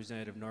 Will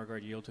Representative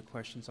Norgard yield to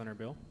questions on our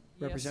bill?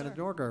 Representative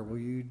Norgard, will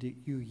you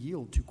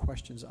yield to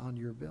questions on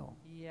your bill?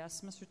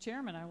 Yes, Mr.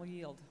 Chairman, I will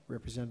yield.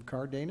 Representative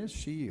Cardenas,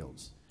 she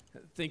yields.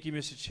 Thank you,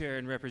 Mr. Chair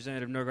and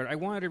Representative Norgard. I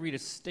wanted to read a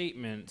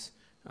statement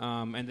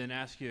and then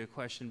ask you a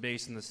question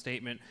based on the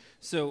statement.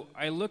 So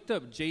I looked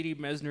up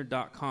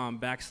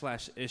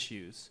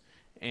jdmesner.com/issues,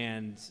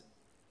 and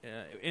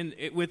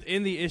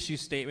within the issue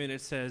statement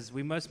it says,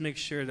 we must make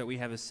sure that we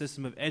have a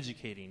system of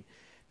educating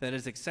that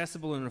is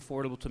accessible and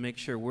affordable to make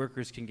sure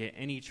workers can get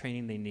any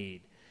training they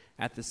need.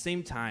 At the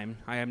same time,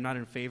 I am not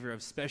in favor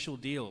of special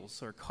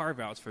deals or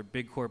carve-outs for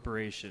big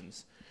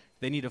corporations.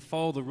 They need to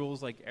follow the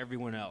rules like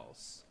everyone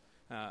else.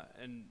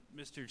 And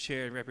Mr.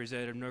 Chair and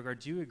Representative Norgard,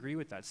 do you agree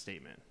with that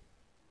statement?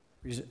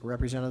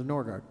 Representative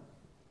Norgard.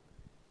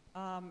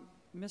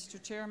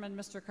 Mr. Chairman,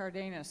 Mr.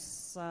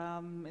 Cardenas,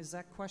 is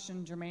that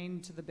question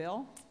germane to the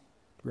bill?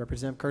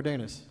 Representative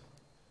Cardenas.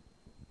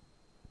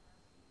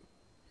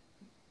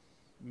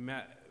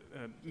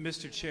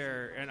 Mr.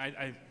 Chair, and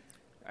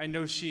I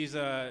know she is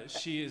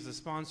the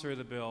sponsor of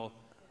the bill,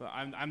 but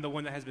I'm the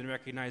one that has been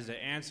recognized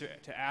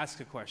to ask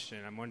a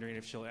question. I'm wondering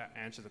if she'll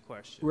answer the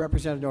question.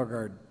 Representative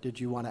Norgard, did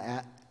you want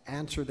to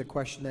answer the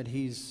question that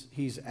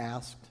he's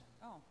asked?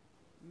 Oh,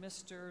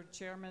 Mr.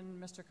 Chairman,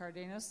 Mr.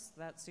 Cardenas,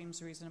 that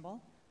seems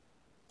reasonable.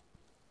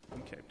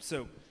 Okay,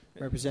 so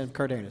Representative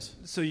Cardenas.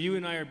 So you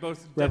and I are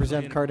both.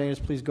 Representative Cardenas,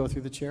 please go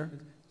through the chair.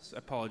 I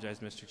apologize,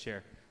 Mr.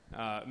 Chair.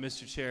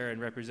 Mr. Chair and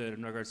Representative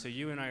Norgard, so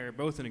you and I are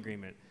both in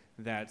agreement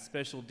that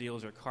special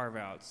deals or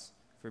carve-outs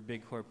for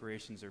big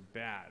corporations are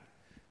bad.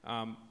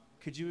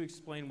 Could you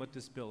explain what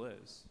this bill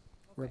is?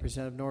 Okay.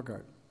 Representative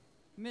Norgard.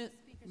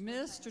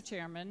 Mr.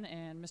 Chairman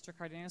and Mr.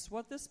 Cardenas,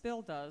 what this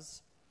bill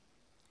does,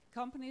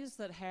 companies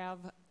that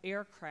have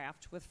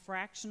aircraft with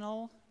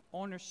fractional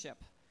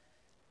ownership,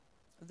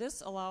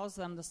 this allows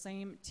them the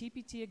same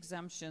TPT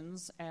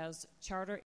exemptions as charter